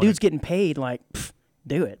 the dude's getting paid, like,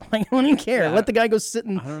 do it. Like, I don't even care. Yeah, Let the guy go sit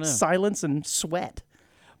in silence and sweat.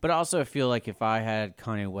 But I also feel like if I had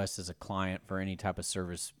Kanye West as a client for any type of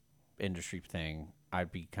service industry thing,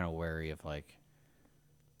 I'd be kind of wary of, like,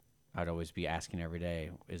 I'd always be asking every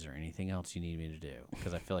day, is there anything else you need me to do?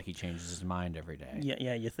 Because I feel like he changes his mind every day.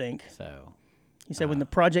 Yeah, you think. So he said when the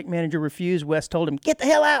project manager refused, West told him, get the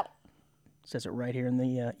hell out. Says it right here in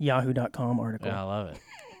the Yahoo.com article. Yeah, I love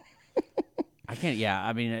it. I can't,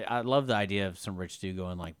 I mean, I love the idea of some rich dude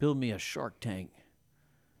going like, build me a Shark Tank.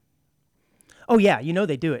 Oh, yeah, you know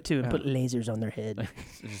they do it, too, and put lasers on their head.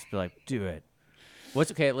 Just be like, do it.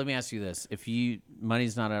 Okay, let me ask you this. If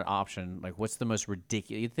money's not an option, like what's the most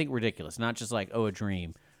ridiculous, you think ridiculous, not just like, a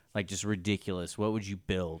dream, like just ridiculous, what would you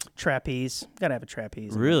build? Trapeze. Gotta have a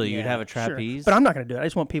trapeze. Really? You'd have a trapeze? Sure. But I'm not gonna do it. I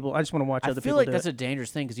just want to watch other people do it. I feel like that's a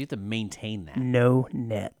dangerous thing because you have to maintain that. No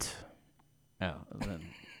net. Oh, then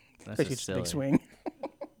that's Especially just silly. big swing.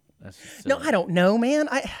 That's just No, silly. I don't know, man.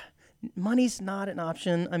 Money's not an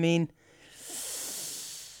option. I mean,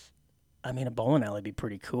 a bowling alley would be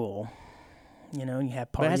pretty cool. You know, you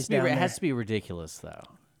have parties down there. It has to be ridiculous, though.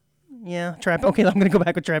 Yeah, okay, I'm going to go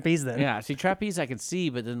back with trapeze then. Yeah, see, trapeze I can see,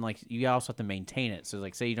 but then, like, you also have to maintain it. So,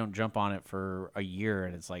 like, say you don't jump on it for a year,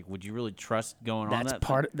 and it's like, would you really trust going on that?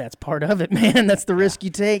 That's part of it, man. That's the risk you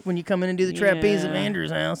take when you come in and do the trapeze at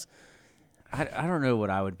Andrew's house. I don't know what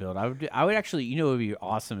I would build. I would actually, you know what would be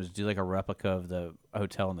awesome is do, like, a replica of the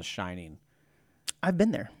hotel in The Shining. I've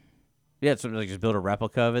been there. Yeah, so, like, just build a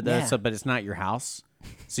replica of it, though. Yeah. So, but it's not your house.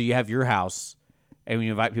 So you have your house. And when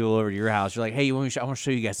you invite people over to your house, you're like, hey, I want to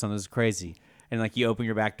show you guys something. This is crazy. And, like, you open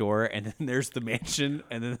your back door, and then there's the mansion,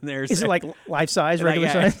 and then there's... Is it, like, life size, regular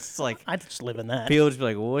size? It's like... I'd just live in that. People just be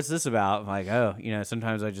like, well, what's this about? I'm like, oh,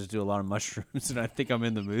 sometimes I just do a lot of mushrooms, and I think I'm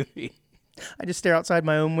in the movie. I just stare outside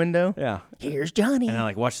my own window. Yeah. Here's Johnny. And I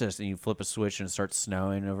like, watch this, and you flip a switch, and it starts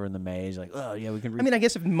snowing over in the maze. Like, oh, yeah, we can... I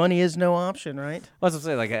guess if money is no option, right? Well, that's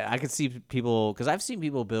what I'm saying. Like, I could see people... Because I've seen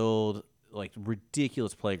people build, like,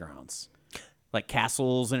 ridiculous playgrounds. Like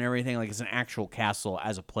castles and everything, like it's an actual castle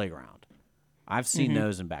as a playground. I've seen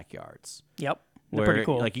those in backyards. Yep, they're where, pretty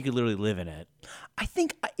cool. Like you could literally live in it. I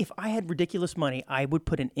think if I had ridiculous money, I would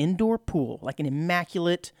put an indoor pool, like an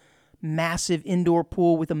immaculate, massive indoor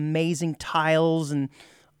pool with amazing tiles and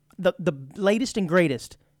the latest and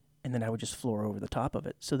greatest, and then I would just floor over the top of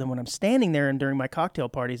it. So then when I'm standing there and during my cocktail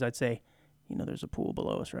parties, I'd say, there's a pool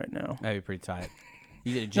below us right now. That'd be pretty tight.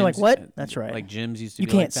 You're like, what? That's right. Like gyms used to you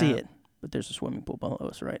be can't like see that. it. But there's a swimming pool below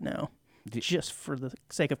us right now, just for the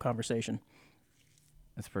sake of conversation.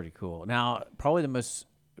 That's pretty cool. Now, probably the most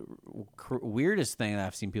weirdest thing that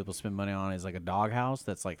I've seen people spend money on is like a doghouse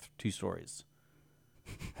that's like 2 stories.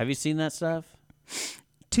 Have you seen that stuff?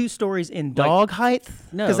 2 stories in dog height?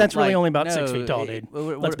 No, because that's really like, only about no, 6 feet tall, dude.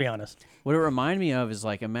 Let's be honest. What it reminded me of is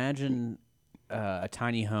like imagine a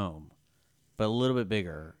tiny home, but a little bit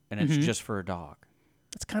bigger, and it's just for a dog.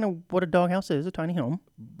 That's kind of what a doghouse is, a tiny home.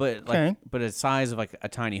 But like, but a size of like a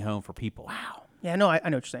tiny home for people. Wow. Yeah, no, I know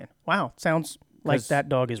what you're saying. Wow, sounds like that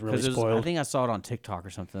dog is really spoiled. I think I saw it on TikTok or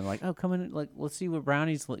something. Like, oh, come in, like, let's see what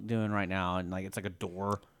Brownie's doing right now, and like, it's like a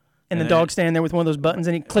door. And the dog's standing there with one of those buttons,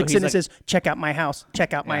 and he clicks it and it says, "Check out my house.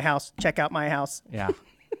 Check out my house. Check out my house." Yeah.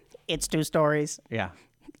 It's 2 stories. Yeah.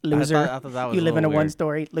 Loser. I thought that was you live in a weird.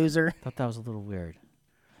 1-story. Loser. I thought that was a little weird.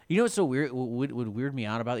 You know what's so weird? Would weird me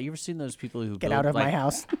out about it? You ever seen those people who Get out of my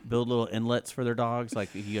house. build little inlets for their dogs? Like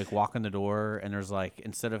you like walk in the door and there's like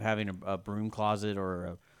instead of having a broom closet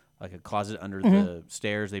or a closet under the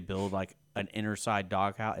stairs, they build like an inside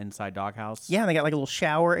doghouse. Yeah, and they got like a little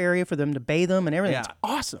shower area for them to bathe them and everything. Yeah. It's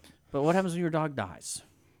awesome. But what happens when your dog dies?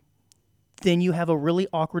 Then you have a really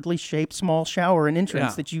awkwardly shaped small shower and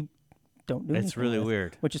entrance that you don't do anything It's really with,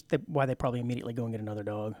 weird. which is why they probably immediately go and get another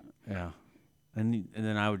dog. Yeah. And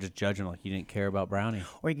then I would just judge him like you didn't care about Brownie.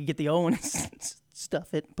 Or you could get the old one and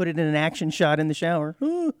stuff it, put it in an action shot in the shower.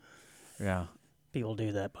 Yeah. People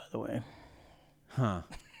do that, by the way. Huh.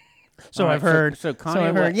 So All I've right, heard. So Kanye so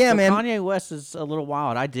I've heard. West, Yeah, so man. Kanye West is a little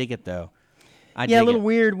wild. I dig it though. Yeah, a little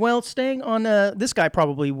weird. Well, staying on this guy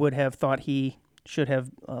probably would have thought he should have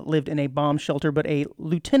lived in a bomb shelter, but a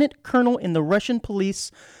lieutenant colonel in the Russian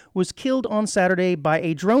police was killed on Saturday by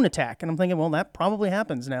a drone attack. And I'm thinking, well, that probably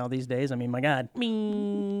happens now these days. I mean, my God.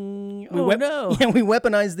 No. Yeah, we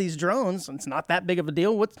weaponize these drones. It's not that big of a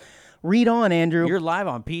deal. Read on, Andrew. You're live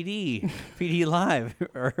on PD Live,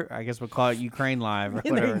 or I guess we'll call it Ukraine Live, or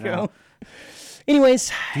There whatever you go. now.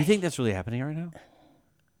 Anyways, Do you think that's really happening right now?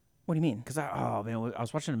 what do you mean? Because I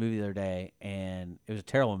was watching a movie the other day, and it was a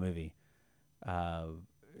terrible movie.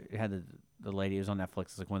 It had the lady. It was on Netflix.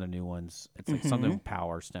 It's like one of the new ones. It's like something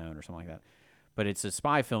Power Stone or something like that. But it's a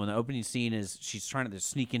spy film, and the opening scene is she's trying to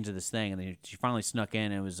sneak into this thing, and then she finally snuck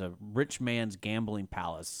in. And it was a rich man's gambling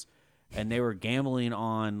palace, and they were gambling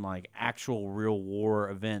on like actual real war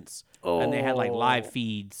events, and they had like live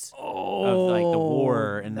feeds of like the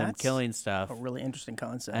war and them that's killing stuff. A really interesting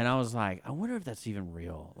concept And I was like, I wonder if that's even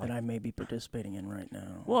real. Like, that I may be participating in right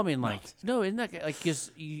now. well, I mean, like, no, isn't that like because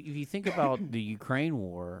if you think about the Ukraine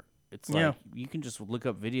war, it's like Yeah. you can just look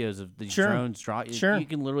up videos of these Sure. drones drop. Sure. You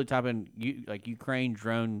can literally type in like Ukraine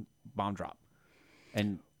drone bomb drop,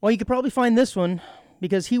 and Well, you could probably find this one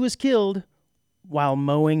because he was killed while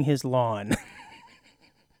mowing his lawn.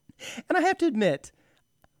 And I have to admit,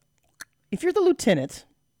 if you're the lieutenant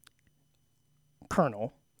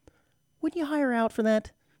colonel, wouldn't you hire out for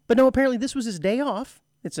that? But no, apparently this was his day off,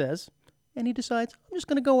 it says, and he decides, I'm just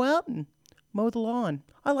going to go out and mow the lawn.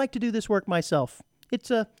 I like to do this work myself. It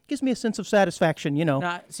gives me a sense of satisfaction, you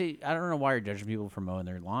know. see, I don't know why you're judging people for mowing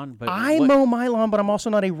their lawn, but I mow my lawn, but I'm also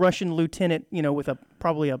not a Russian lieutenant, you know, with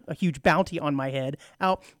probably a huge bounty on my head.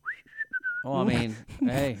 Out, well, I mean,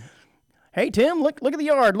 hey, hey Tim, look at the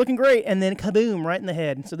yard, looking great, and then kaboom, right in the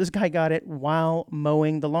head. So this guy got it while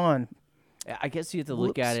mowing the lawn. I guess you have to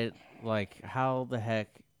look Whoops. at it like how the heck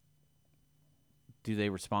do they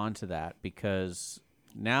respond to that? Because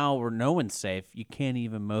now where no one's safe, you can't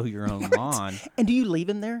even mow your own lawn. And do you leave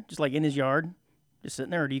him there, just like in his yard, just sitting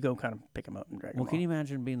there, or do you go kind of pick him up and drag him Well, can off? you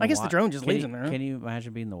imagine being? I guess wi- the drone just can leaves you- him there, huh? Can you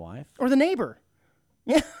imagine being the wife? Or the neighbor?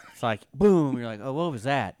 Yeah, It's like boom. You're like, oh, what was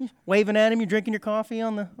that? waving at him. You're drinking your coffee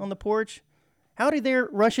on the porch. Howdy there,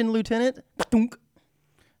 Russian lieutenant. Thunk.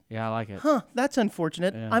 Yeah, I like it. Huh, that's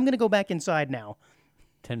unfortunate. Yeah. I'm gonna go back inside now.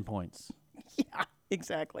 10 points. Yeah,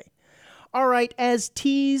 exactly. All right, as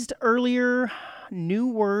teased earlier, new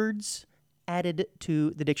words added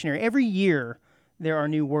to the dictionary. Every year, there are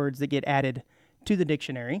new words that get added to the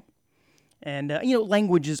dictionary. And,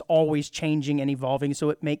 language is always changing and evolving, so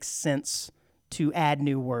it makes sense to add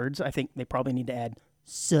new words. I think they probably need to add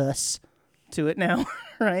sus to it now,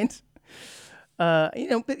 right? But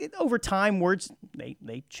over time, words,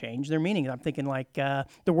 they change their meaning. I'm thinking like the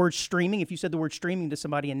word streaming. If you said the word streaming to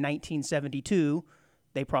somebody in 1972,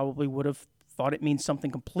 they probably would have thought it means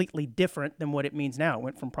something completely different than what it means now. It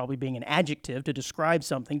went from probably being an adjective to describe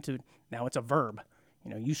something to now it's a verb.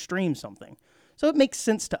 You stream something. So it makes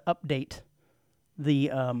sense to update the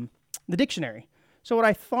dictionary. So what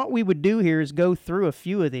I thought we would do here is go through a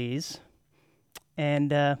few of these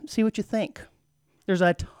and see what you think. There's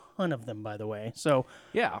a ton of them, by the way. So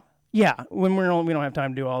Yeah. yeah, when we don't have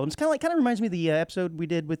time to do all of them. It's kind of reminds me of the episode we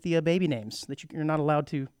did with the baby names that you're not allowed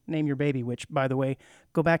to name your baby. Which, by the way,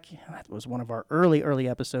 go back. That was one of our early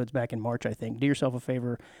episodes back in March, I think. Do yourself a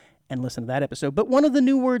favor and listen to that episode. But one of the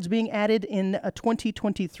new words being added in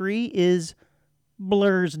 2023 is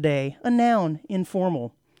Blur's Day, a noun,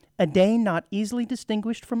 informal, a day not easily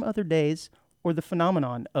distinguished from other days, or the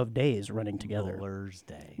phenomenon of days running together. Blur's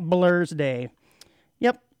Day. Blur's Day.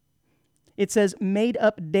 Yep. It says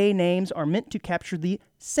made-up day names are meant to capture the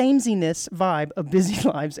sameness vibe of busy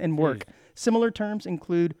lives and work. Similar terms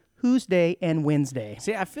include Whose Day and Wednesday.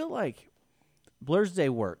 See, I feel like Blur's Day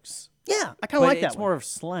works, Yeah, I kind but of like that it's one. more of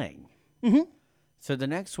slang. Mm-hmm. So the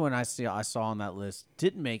next one I saw on that list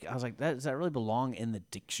didn't make. I was like, does that really belong in the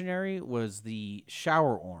dictionary? Was the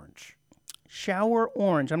shower orange? Shower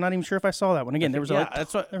orange. I'm not even sure if I saw that one. Again, there was Yeah, a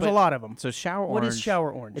but lot of them. So shower What orange. is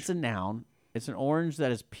shower orange? It's a noun. It's an orange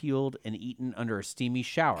that is peeled and eaten under a steamy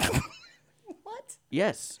shower. What?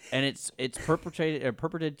 Yes, and it's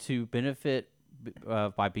purported to benefit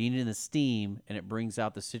by being in the steam, and it brings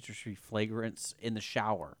out the citrusy fragrance in the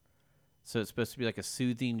shower. So it's supposed to be like a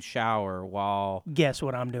soothing shower while. Guess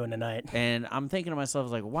what I'm doing tonight. And I'm thinking to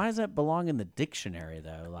myself, like, why does that belong in the dictionary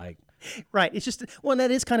though? Like, Right. It's just, well, that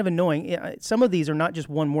is kind of annoying. Some of these are not just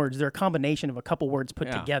one words. They're a combination of a couple words put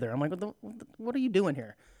Yeah. together. I'm like, what are you doing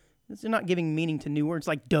here? They're not giving meaning to new words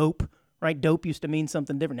like dope, right? Dope used to mean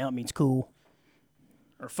something different. Now it means cool.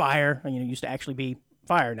 Or fire, used to actually be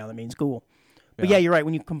fire. Now that means cool. But yeah, you're right.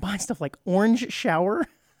 When you combine stuff like orange shower,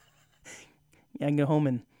 I can go home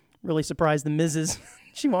and really surprise the missus.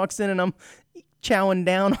 She walks in and I'm chowing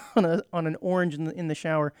down on an orange in the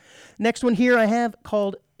shower. Next one here I have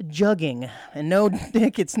called jugging. And no,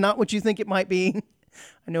 Dick, it's not what you think it might be.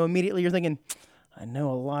 I know immediately you're thinking, I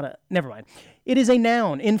know a lot of... Never mind. It is a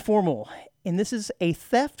noun, informal, and this is a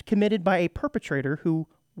theft committed by a perpetrator who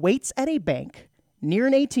waits at a bank, near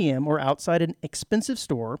an ATM, or outside an expensive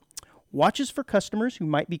store, watches for customers who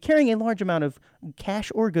might be carrying a large amount of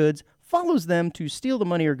cash or goods, follows them to steal the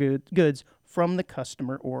money or goods from the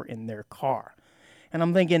customer or in their car. And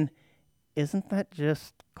I'm thinking, isn't that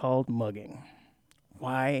just called mugging?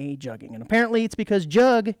 Why jugging? And apparently it's because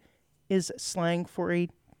jug is slang for a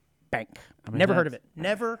bank. Never heard of it.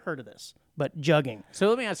 Never heard of this. But jugging. So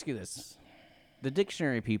let me ask you this: the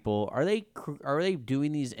dictionary people, are they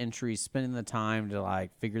doing these entries, spending the time to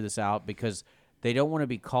like figure this out because they don't want to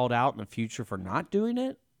be called out in the future for not doing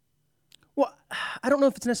it? Well, I don't know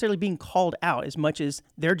if it's necessarily being called out as much as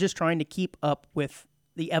they're just trying to keep up with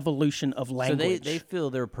the evolution of language. So they feel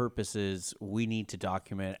their purpose is we need to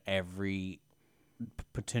document every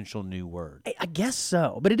potential new word. I guess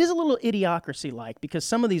so. But it is a little idiocracy-like because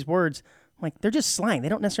some of these words, like, they're just slang. They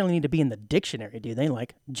don't necessarily need to be in the dictionary, do they?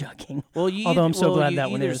 Like jugging. Well, although I'm so glad that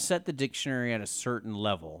one either is. set the dictionary at a certain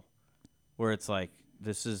level where it's like,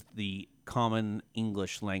 this is the common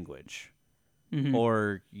English language. Mm-hmm.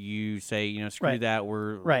 Or you say, screw that.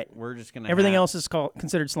 We're just gonna everything else is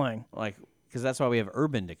considered sling. Like, because that's why we have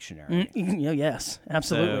Urban Dictionary. Yes,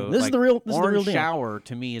 absolutely. So, this is the real orange deal. Shower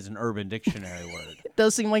to me is an Urban Dictionary word. It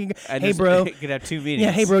does seem like Hey, bro, it could have two meanings.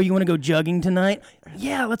 Yeah, hey bro, you want to go jugging tonight?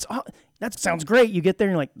 Yeah, let's. That sounds great. You get there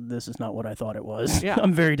and you're like, this is not what I thought it was. Yeah.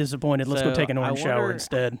 I'm very disappointed. Let's go take an orange shower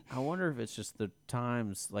instead. I wonder if it's just the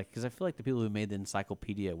times, like, because I feel like the people who made the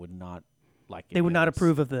encyclopedia would not like it. They would not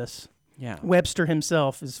approve of this. Yeah. Webster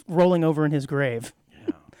himself is rolling over in his grave.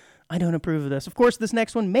 Yeah. I don't approve of this. Of course, this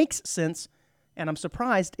next one makes sense, and I'm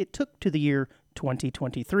surprised it took to the year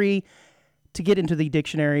 2023 to get into the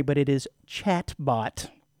dictionary, but it is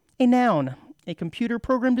chatbot. A noun, a computer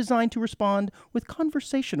program designed to respond with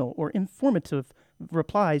conversational or informative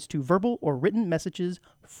replies to verbal or written messages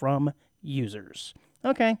from users.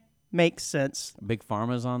 Okay, makes sense. Big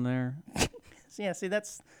Pharma's on there. Yeah, see,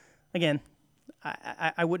 that's, again,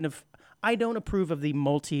 I wouldn't have... I don't approve of the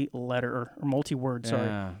multi-letter or multi-word, sorry.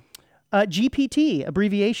 Yeah. GPT,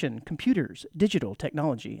 abbreviation, computers, digital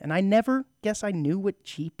technology. And I never guess I knew what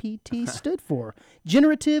GPT stood for.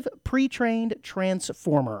 Generative Pre-trained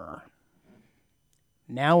Transformer.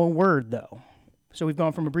 Now a word, though. So we've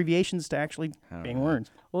gone from abbreviations to actually being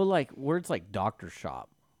words. Well, like words like doctor shop.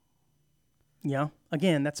 Yeah.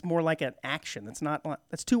 Again, that's more like an action.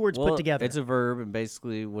 That's two words put together. It's a verb, and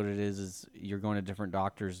basically what it is you're going to different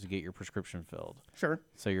doctors to get your prescription filled. Sure.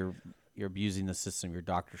 So you're abusing the system. You're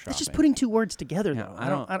doctor shopping. It's just putting two words together, though.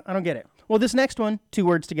 Yeah, I don't get it. Well, this next one, two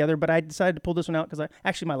words together, but I decided to pull this one out because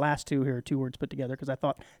actually my last two here are two words put together because I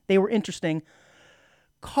thought they were interesting.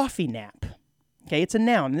 Coffee nap. Okay, it's a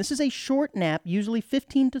noun. And this is a short nap, usually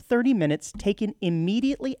 15 to 30 minutes, taken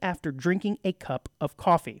immediately after drinking a cup of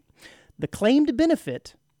coffee. The claimed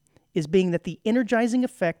benefit is being that the energizing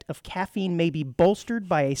effect of caffeine may be bolstered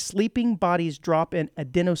by a sleeping body's drop in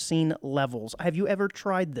adenosine levels. Have you ever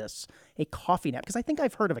tried this? A coffee nap? Because I think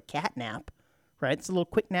I've heard of a cat nap, right? It's a little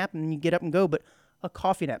quick nap and you get up and go, but a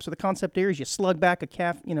coffee nap. So the concept there is you slug back a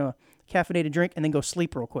caffeinated drink and then go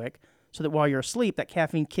sleep real quick so that while you're asleep, that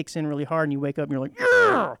caffeine kicks in really hard and you wake up and you're like,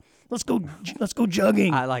 yeah, let's go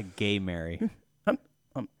jugging. I like gay Mary.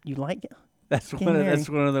 You like it? That's one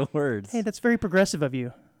of the words. Hey, that's very progressive of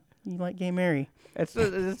you. You like gay marry. It's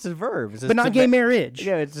a verb. But not gay marriage.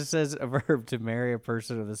 Yeah, it just says a verb to marry a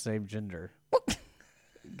person of the same gender.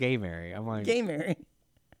 Gay marry. I'm like gay marry.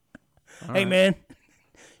 Hey man,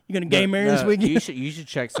 you gonna gay marry this weekend? You should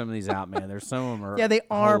check some of these out, man. There's some of them are yeah, they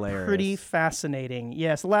are hilarious. pretty fascinating.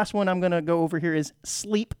 Yes, the last one I'm gonna go over here is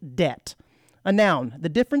sleep debt. A noun, the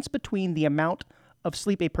difference between the amount of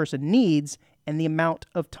sleep a person needs and the amount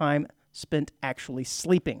of time spent actually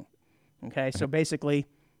sleeping. Okay, so basically,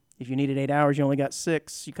 if you needed 8 hours, you only got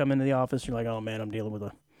 6. You come into the office, you're like, "Oh man, I'm dealing with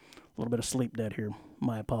a little bit of sleep debt here.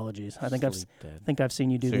 My apologies. I think I've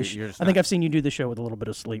seen you do this. I think I've seen you do the show with a little bit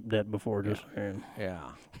of sleep debt before. Just yeah.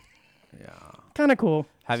 kind of cool.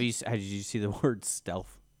 Did you see the word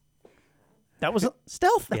stealth? That was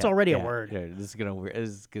stealth. That's already a word. Yeah, this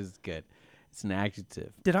is good. It's an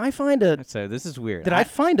adjective. Did I find a? So this is weird. Did I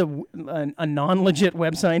find a non-legit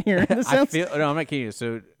website here? No, I'm not kidding you.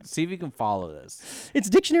 So see if you can follow this. It's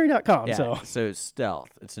dictionary.com. Yeah. So stealth.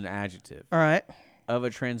 It's an adjective. All right. Of a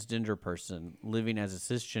transgender person living as a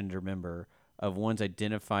cisgender member of one's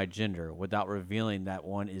identified gender without revealing that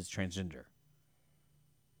one is transgender.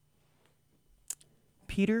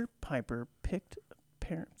 Peter Piper Picked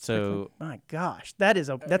parent. So My gosh, that's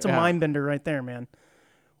a Yeah. mind bender right there, man.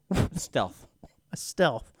 stealth. A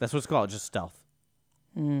stealth. That's what it's called, just stealth.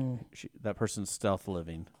 Hmm. That person's stealth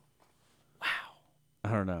living. Wow. I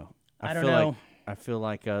don't know. I don't feel know. Like, I feel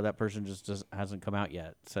like that person just hasn't come out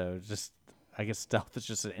yet. So I guess stealth is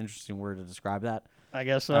just an interesting word to describe that. I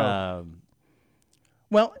guess so.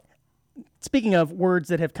 Well, Speaking of words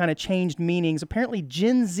that have kind of changed meanings, apparently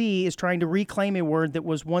Gen Z is trying to reclaim a word that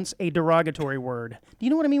was once a derogatory word. Do you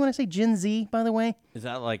know what I mean when I say Gen Z, by the way? is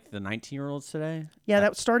that like the 19-year-olds today? Yeah, that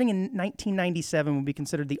was starting in 1997 would be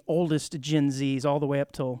considered the oldest Gen Zs all the way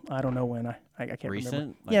up till, I don't know when. I can't remember.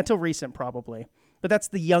 Recent? Yeah, till recent probably. But that's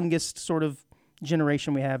the youngest sort of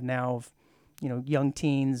generation we have now of, young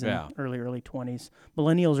teens and Yeah. early 20s.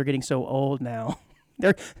 Millennials are getting so old now.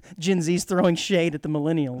 They're Gen Z's throwing shade at the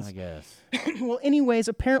millennials. I guess. Well, anyways,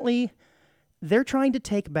 apparently they're trying to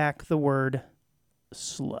take back the word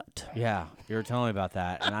slut. Yeah, you were telling me about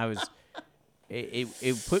that, and I was.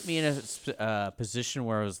 It put me in a position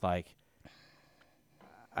where I was like,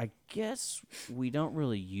 I guess we don't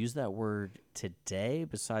really use that word today,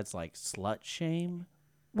 besides like slut shame.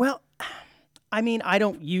 Well, I mean, I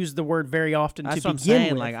don't use the word very often That's to what I'm begin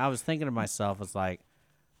saying. with. Like I was thinking to myself, it's like,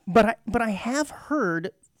 But I have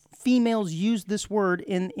heard females use this word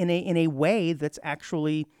in a way that's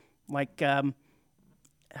actually like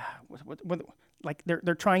like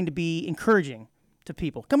they're trying to be encouraging to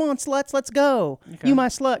people. Come on, sluts, let's go. Okay. You my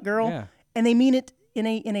slut, girl. Yeah. And they mean it in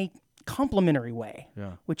a complimentary way,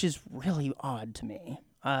 Yeah. which is really odd to me.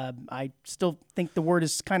 I still think the word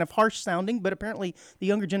is kind of harsh sounding, but apparently the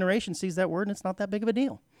younger generation sees that word and it's not that big of a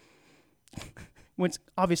deal. When it's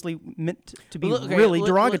obviously meant to be really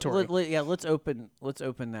derogatory. Let's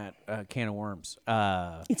open that can of worms.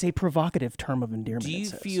 It's a provocative term of endearment. Do it you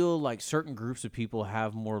says. feel like certain groups of people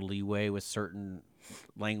have more leeway with certain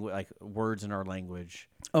language, like words in our language?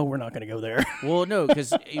 Oh, we're not going to go there. Well, no,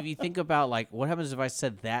 because if you think about like what happens if I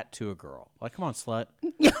said that to a girl, like, come on, slut,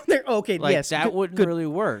 Yeah, okay, like yes. that good- wouldn't good. really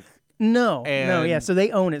work. No, And- yeah. So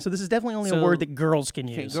they own it. So this is definitely only a So- word that girls can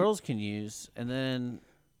Okay, use. girls can use, and then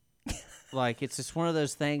like it's just one of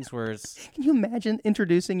those things where it's Can you imagine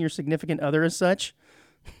introducing your significant other as such?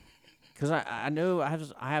 because I know I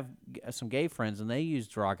have some gay friends and they use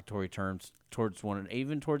derogatory terms towards one,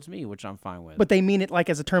 even towards me, which I'm fine with. But they mean it like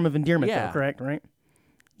as a term of endearment, Yeah. though, correct? Right?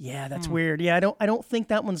 Yeah, that's weird. Yeah, I don't think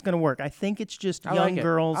that one's going to work. I think it's just I young like it.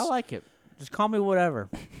 girls. I like it. Just call me whatever.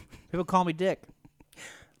 People call me Dick.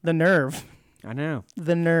 The nerve. I know.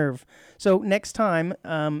 The nerve. So next time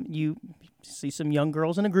you see some young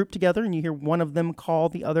girls in a group together and you hear one of them call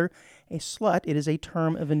the other a slut, it is a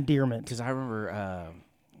term of endearment. Because I remember,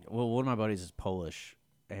 one of my buddies is Polish,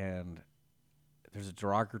 and there's a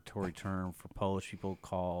derogatory term for Polish people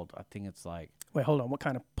called, I think it's like, Wait, hold on. What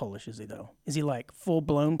kind of Polish is he, though? Is he like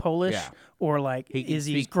full-blown Polish? Yeah. Or like, He can is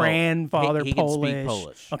his speak Pol- grandfather he can speak Polish?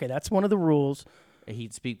 Polish. Okay, that's one of the rules.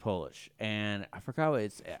 he'd speak Polish, and I forgot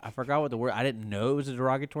what the word. I didn't know it was a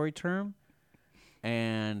derogatory term,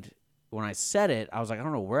 and when I said it, I was like, I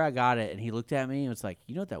don't know where I got it, and he looked at me and was like,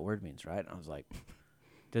 you know what that word means, right? And I was like,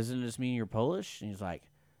 doesn't this mean you're Polish? And he's like,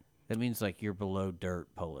 that means like you're below dirt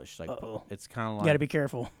Polish. Like Uh-oh. it's kind of You like got to be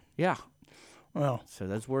careful. yeah. Well, So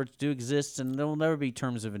those words do exist, and there will never be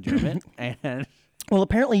terms of endearment. And well,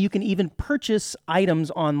 apparently you can even purchase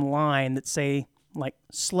items online that say like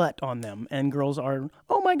slut on them, and girls are,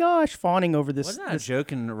 oh my gosh, fawning over this. wasn't that a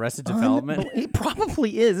joke in Arrested Development? It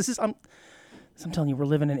probably is. This is I'm telling you, we're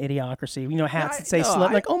living in idiocracy. You know, hats that say no,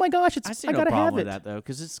 slut. Like, oh my gosh, I see I no gotta problem have with it. that though,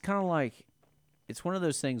 because it's kind of like it's one of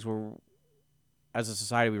those things where, as a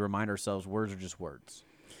society, we remind ourselves words are just words.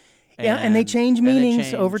 Yeah, and they change and they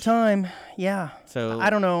meanings over change. time. Yeah. So I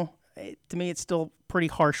don't know. To me, it's still a pretty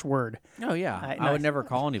harsh word. Oh yeah, I no. would never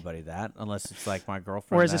call anybody that unless it's like my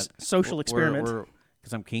girlfriend. Or as a social experiment.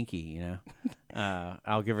 Because I'm kinky, you know.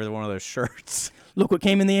 I'll give her one of those shirts. Look what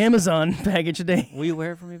came in the Amazon package today. Will you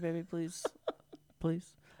wear it for me, baby, please?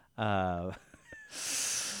 Please.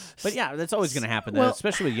 But yeah, that's always going to happen, though, Well-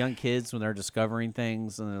 especially with young kids when they're discovering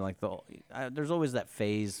things, and they're like, there's always that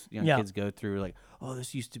phase young Yeah. kids go through, like, oh,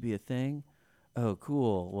 this used to be a thing. Oh,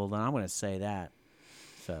 cool. Well, then I'm going to say that.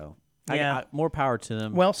 So, Yeah. more power to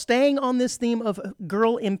them. Well, staying on this theme of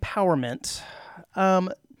girl empowerment, and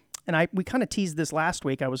we kind of teased this last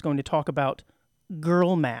week. I was going to talk about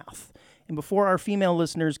girl math. And before our female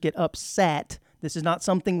listeners get upset, this is not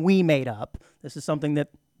something we made up. This is something that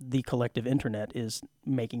the collective internet is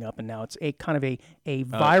making up, and now it's a kind of a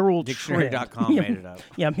viral trend. Dictionary.com made it up.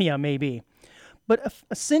 Yeah, maybe. But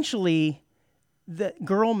essentially, the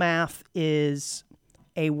girl math is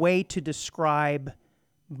a way to describe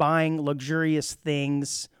buying luxurious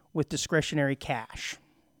things with discretionary cash.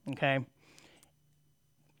 Okay?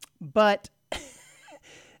 But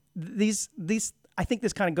these I think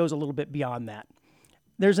this kind of goes a little bit beyond that.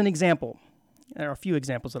 There's an example. There are a few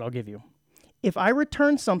examples that I'll give you. If I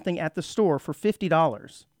return something at the store for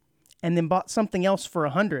 $50 and then bought something else for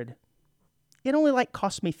 $100, it only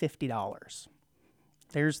cost me $50.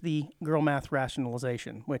 There's the girl math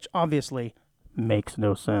rationalization, which obviously makes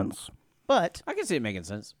no sense. But I can see it making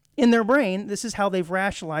sense. in their brain, this is how they've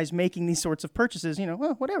rationalized making these sorts of purchases.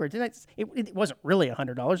 Well, whatever. It wasn't really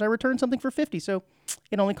 $100. I returned something for $50, so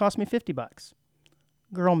it only cost me $50.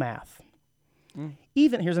 Girl math.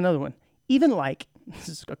 Even here's another one. Even this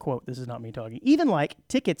is a quote. This is not me talking. Even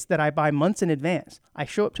tickets that I buy months in advance. I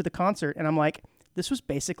show up to the concert and I'm like, this was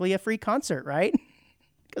basically a free concert, right?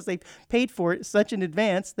 Because they paid for it such in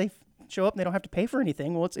advance. They show up and they don't have to pay for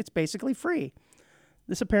anything. Well, it's basically free.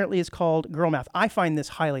 This apparently is called girl math. I find this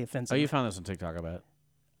highly offensive. Oh, you found this on TikTok, I bet.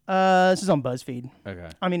 This is on BuzzFeed. Okay.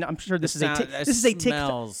 I mean, I'm sure this is a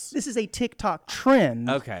smells- TikTok trend.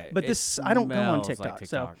 Okay. But I don't go on smells TikTok, like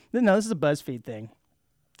TikTok. So no, this is a BuzzFeed thing.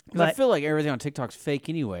 Because I feel like everything on TikTok's fake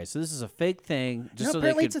anyway. So this is a fake thing, just so they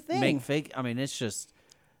apparently could it's a thing. make fake. I mean, it's just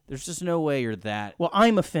there's just no way you're that. Well,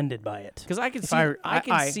 I'm offended by it. Because I can If see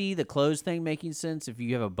I- see the clothes thing making sense if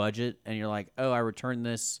you have a budget and you're like, oh, I returned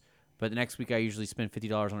this, but the next week I usually spend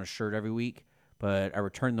 $50 on a shirt every week, but I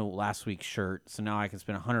returned the last week's shirt, so now I can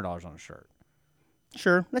spend $100 on a shirt.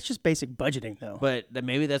 Sure, that's just basic budgeting, though. But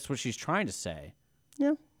maybe that's what she's trying to say.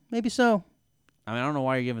 Yeah, maybe so. I mean, I don't know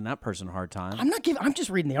why you're giving that person a hard time. I'm just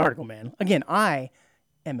reading the article, man. Again, I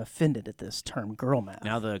am offended at this term girl math.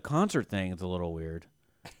 Now, the concert thing is a little weird.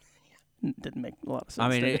 Didn't make a lot of sense. I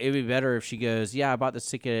mean, did it? it'd be better if she goes, yeah, I bought this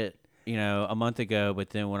ticket, a month ago, but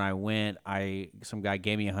then when I went, some guy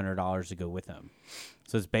gave me $100 to go with him.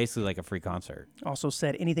 So it's basically like a free concert. Also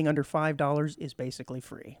said anything under $5 is basically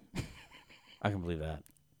free. I can believe that.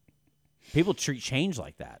 People treat change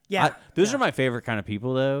like that. Yeah. Those are my favorite kind of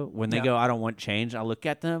people, though. When they Yeah. go, I don't want change, I look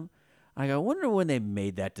at them. I go, I wonder when they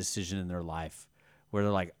made that decision in their life where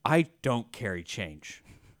they're like, I don't carry change.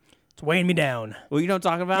 It's weighing me down. Well, you know what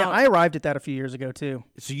I'm talking about? Yeah, I arrived at that a few years ago, too.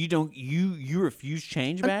 So you don't, you refuse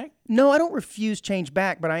change back? No, I don't refuse change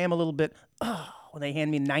back, but I am a little bit, when they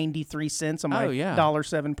hand me 93 cents on my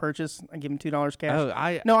 $1.07 purchase, I give them $2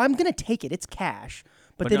 cash. No, I'm going to take it. It's cash.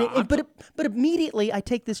 But but immediately I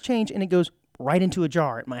take this change and it goes right into a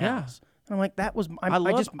jar at my house. And I'm like, that was I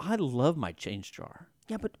love my change jar.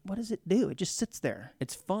 Yeah, but what does it do? It just sits there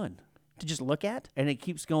It's fun. to just look at. And it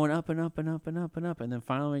keeps going up and up and up and up and up. And then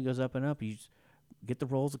finally when it goes up and up, you just get the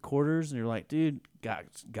rolls of quarters and you're like, dude,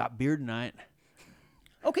 got beer tonight.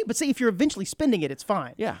 Okay, but say if you're eventually spending it, it's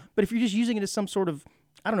fine. Yeah. But if you're just using it as some sort of,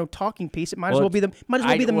 I don't know, talking piece, it might as well be the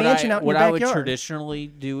mansion out in your What backyard. I would traditionally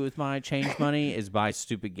do with my change money is buy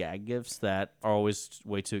stupid gag gifts that are always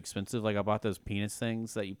way too expensive. Like I bought those penis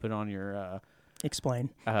things that you put on your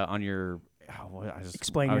Explain.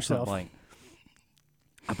 Explain yourself.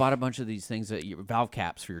 I bought a bunch of these things valve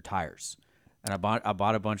caps for your tires, and I bought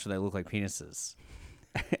a bunch that look like penises.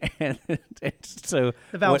 and so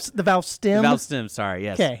The valve stem. The valve stem, sorry,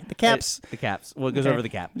 yes. Okay, the caps. The caps. Well, it goes over the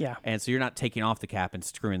cap. Yeah. And so you're not taking off the cap and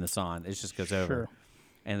screwing this on. It just goes over. Sure.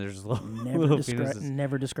 And there's little penises.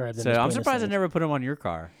 Never describe them. So as I'm penis surprised I things. never put them on your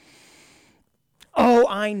car. Oh,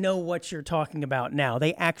 I know what you're talking about now.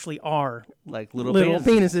 They actually are Like little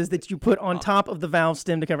penises that you put on top of the valve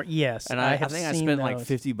stem to cover. Yes, And I have think I seen spent like those.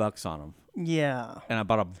 $50 on them. Yeah. And I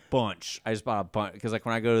bought a bunch. I just bought a bunch because like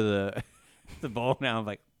when I go to the bowl now, I'm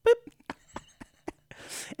like,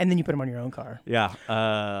 And then you put them on your own car. yeah,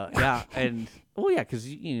 and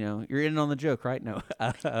because you're in on the joke, right? No,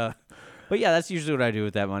 but yeah, that's usually what I do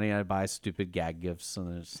with that money. I buy stupid gag gifts,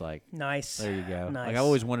 and it's like, Nice. there you go. Nice. Like I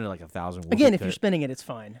always wanted like 1,000. Again, if you're spending it, it's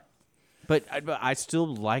fine. but I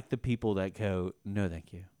still like the people that go, no,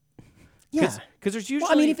 thank you. Yeah. Because there's usually.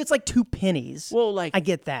 Well, I mean, if it's like 2 pennies, well, like I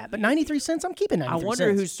get that. But 93 cents, I'm keeping 93 I cents.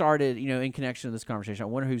 wonder who started, in connection to this conversation. I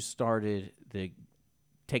wonder who started the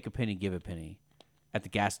take a penny, give a penny at the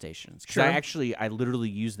gas stations. Because Sure. I literally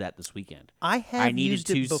used that this weekend. I needed used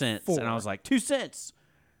 2 cents, before. and I was like, 2 cents.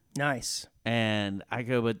 Nice. And I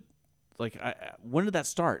go, but like, when did that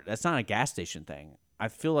start? That's not a gas station thing. I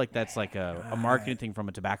feel like that's like a marketing thing from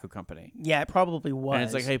a tobacco company. Yeah, it probably was. And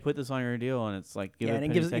it's like, hey, put this on your deal, and it's like, give yeah, a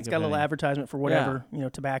and penny, it's got a little advertisement for whatever,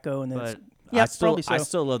 tobacco, and then But yeah, I probably so.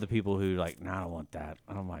 still love the people who like, no, I don't want that.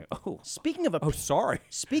 And I'm like, oh, Speaking of sorry.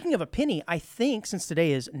 Speaking of a penny, I think since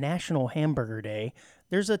today is National Hamburger Day,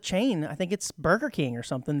 there's a chain, I think it's Burger King or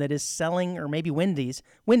something, that is selling, or maybe Wendy's,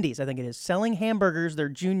 I think it is, selling hamburgers, their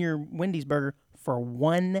junior Wendy's burger, for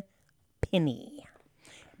 1 penny.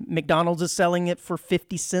 McDonald's is selling it for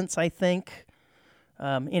 50 cents, I think.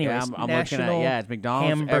 Anyways, Yeah, I'm looking National at it's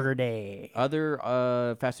McDonald's. Hamburger Day. Other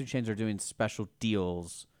fast food chains are doing special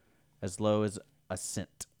deals as low as a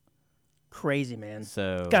cent. Crazy, man.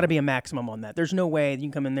 So Got to be a maximum on that. There's no way you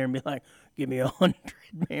can come in there and be like, give me 100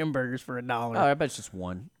 hamburgers for $1. Oh, I bet it's just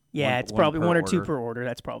one. Yeah, One- it's probably per one or two order. per order.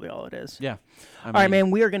 That's probably all it is. Yeah. All right,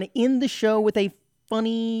 man. We are going to end the show with a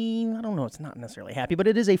funny. I don't know. It's not necessarily happy, but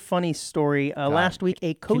it is a funny story. Last week,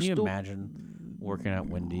 a Can coastal. you imagine working at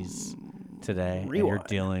Wendy's today and Rewind. you're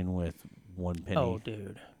dealing with 1 penny? Oh,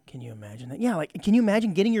 dude. Can you imagine that? Yeah, like, can you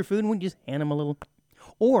imagine getting your food and when you just hand them a little.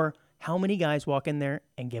 Or how many guys walk in there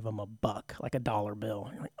and give them $1, like $1 bill?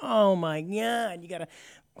 You're like, oh my God. You got to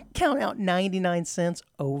count out 99 cents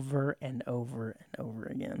over and over and over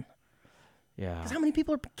again. Yeah. 'Cause how many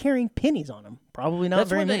people are carrying pennies on them? Probably not That's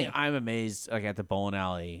very one many. thing I'm amazed, like at the bowling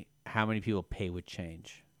alley, how many people pay with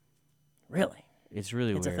change. Really? It's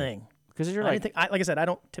really It's weird. a thing. Because you're I like, didn't think, like I said, I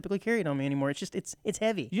don't typically carry it on me anymore. It's just it's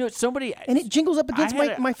heavy, you know, somebody. and it jingles up against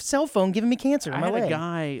had my cell phone, giving me cancer in I my had leg. a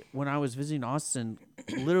guy when I was visiting Austin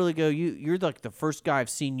literally go, you're like the first guy I've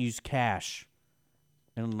seen use cash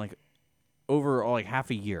in like over like half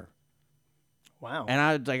a year. Wow. And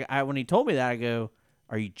I was like, when he told me that, I go,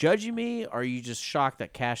 are you judging me? Or are you just shocked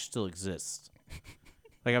that cash still exists?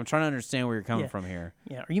 Like, I'm trying to understand where you're coming Yeah. from here.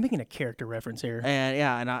 Yeah. Are you making a character reference here? And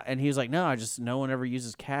yeah, and he was like, no, no one ever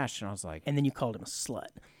uses cash. And I was like, And then you called him a slut.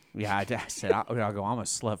 yeah, I said, I'll go, I'm a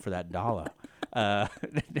slut for that dollar,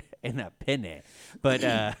 and that penny. But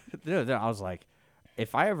no, I was like,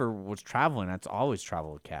 if I ever was traveling, I'd always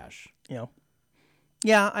travel with cash. You know.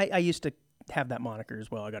 Yeah, I used to have that moniker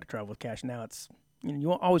as well. I got to travel with cash. Now it's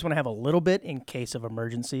you always want to have a little bit in case of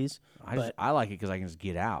emergencies. I like it because I can just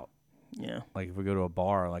get out. Yeah. Like if we go to a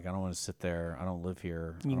bar, like I don't want to sit there. I don't live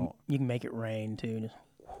here. I don't, You can make it rain too. Just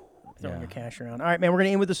throwing Yeah. your cash around. All right, man. We're gonna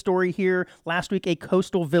end with a story here. Last week, a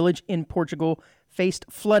coastal village in Portugal faced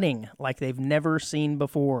flooding like they've never seen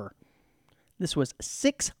before. This was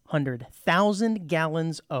 600,000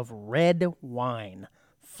 gallons of red wine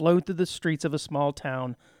flowed through the streets of a small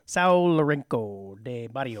town, São Lourenço de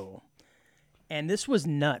Barrio. And this was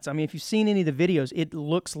nuts. I mean, if you've seen any of the videos, it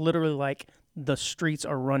looks literally like the streets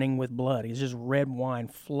are running with blood. It's just red wine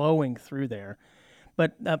flowing through there.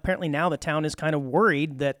 But apparently now the town is kind of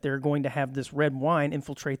worried that they're going to have this red wine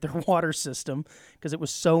infiltrate their water system because it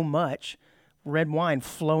was so much red wine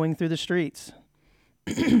flowing through the streets.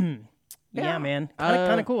 Yeah, man.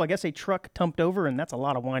 Kind of cool. I guess a truck tumped over, and that's a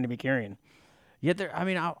lot of wine to be carrying. yeah, there. I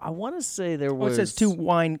mean, I want to say there Well, was. it says 2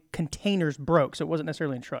 wine containers broke, so it wasn't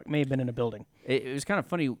necessarily in a truck. It may have been in a building. It was kind of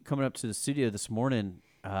funny coming up to the studio this morning.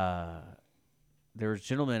 There was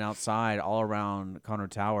gentlemen outside all around Conroe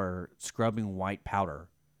Tower scrubbing white powder,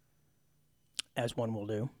 As one will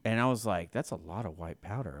do. and I was like, "That's a lot of white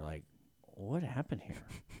powder. Like, what happened here?"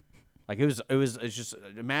 Like it's just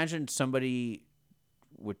imagine somebody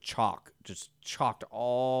with chalk just chalked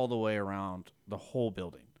all the way around the whole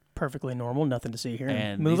building. Perfectly normal. Nothing to see here.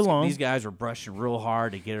 And Move these, along. These guys were brushing real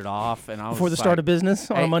hard to get it off, and I was Before the like, start of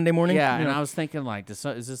business on a Monday morning. Yeah, You and know. I was thinking like, is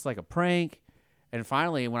this like a prank? And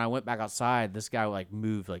finally, when I went back outside, this guy like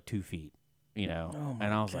moved like 2 feet, you know,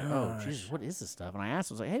 and I was like, oh Jesus, what is this stuff? And I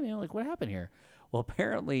asked, I was like, hey man, like what happened here? Well,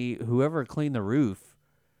 apparently whoever cleaned the roof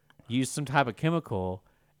used some type of chemical.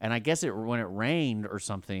 And I guess when it rained or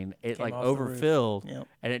something, it Came like off the roof. overfilled, Yep.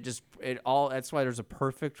 and that's why there's a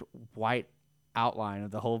perfect white outline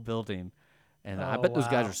of the whole building, and I bet those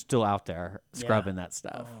guys wow. are still out there scrubbing that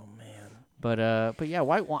stuff. Oh, man. But yeah,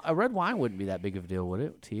 a red wine wouldn't be that big of a deal, would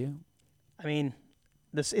it to you? I mean,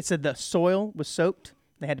 it said the soil was soaked.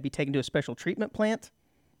 They had to be taken to a special treatment plant.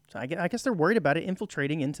 So I guess they're worried about it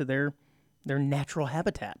infiltrating into their natural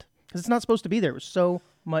habitat because it's not supposed to be there. It was so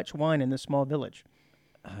much wine in this small village.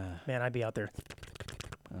 Man, I'd be out there.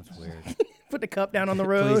 That's weird. Put the cup down on the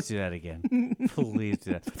road, Please do that again. Please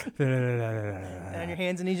do that. on your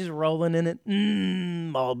hands and knees, just rolling in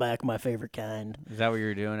it. Ball back, my favorite kind. Is that what you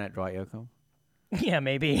were doing at Dwight Yoakam? Yeah,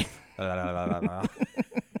 maybe. Oh,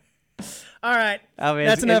 All right, man,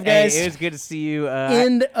 that's enough, guys. It was good to see you.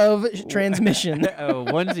 End of transmission.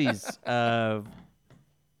 Onesies,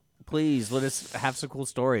 please let us have some cool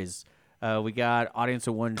stories. We got audience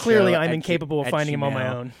of one. Clearly, show I'm at incapable of at finding them on my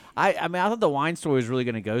Gmail. own. I mean, I thought the wine story was really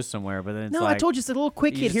going to go somewhere, but then it's No, like, I told you it's a little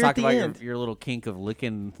quick you hit just here at talked the about end. your little kink of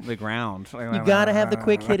licking the ground. You got to have the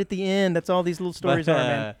quick hit at the end. That's all these little stories are,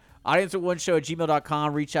 man. Audience at one show at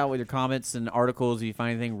gmail.com. Reach out with your comments and articles if you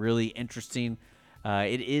find anything really interesting.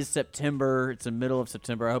 It is September. It's the middle of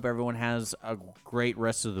September. I hope everyone has a great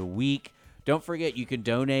rest of the week. Don't forget, you can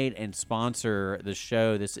donate and sponsor the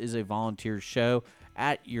show. This is a volunteer show,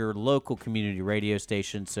 at your local community radio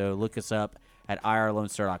station. So look us up at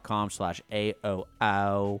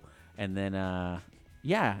irlonestar.com/AOO. And then,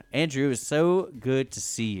 yeah, Andrew, it's so good to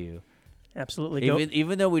see you. Absolutely.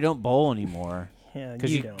 Even though we don't bowl anymore. Yeah,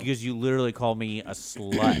 Because you literally called me a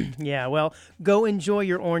slut. Yeah, well, go enjoy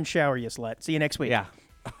your orange shower, you slut. See you next week. Yeah.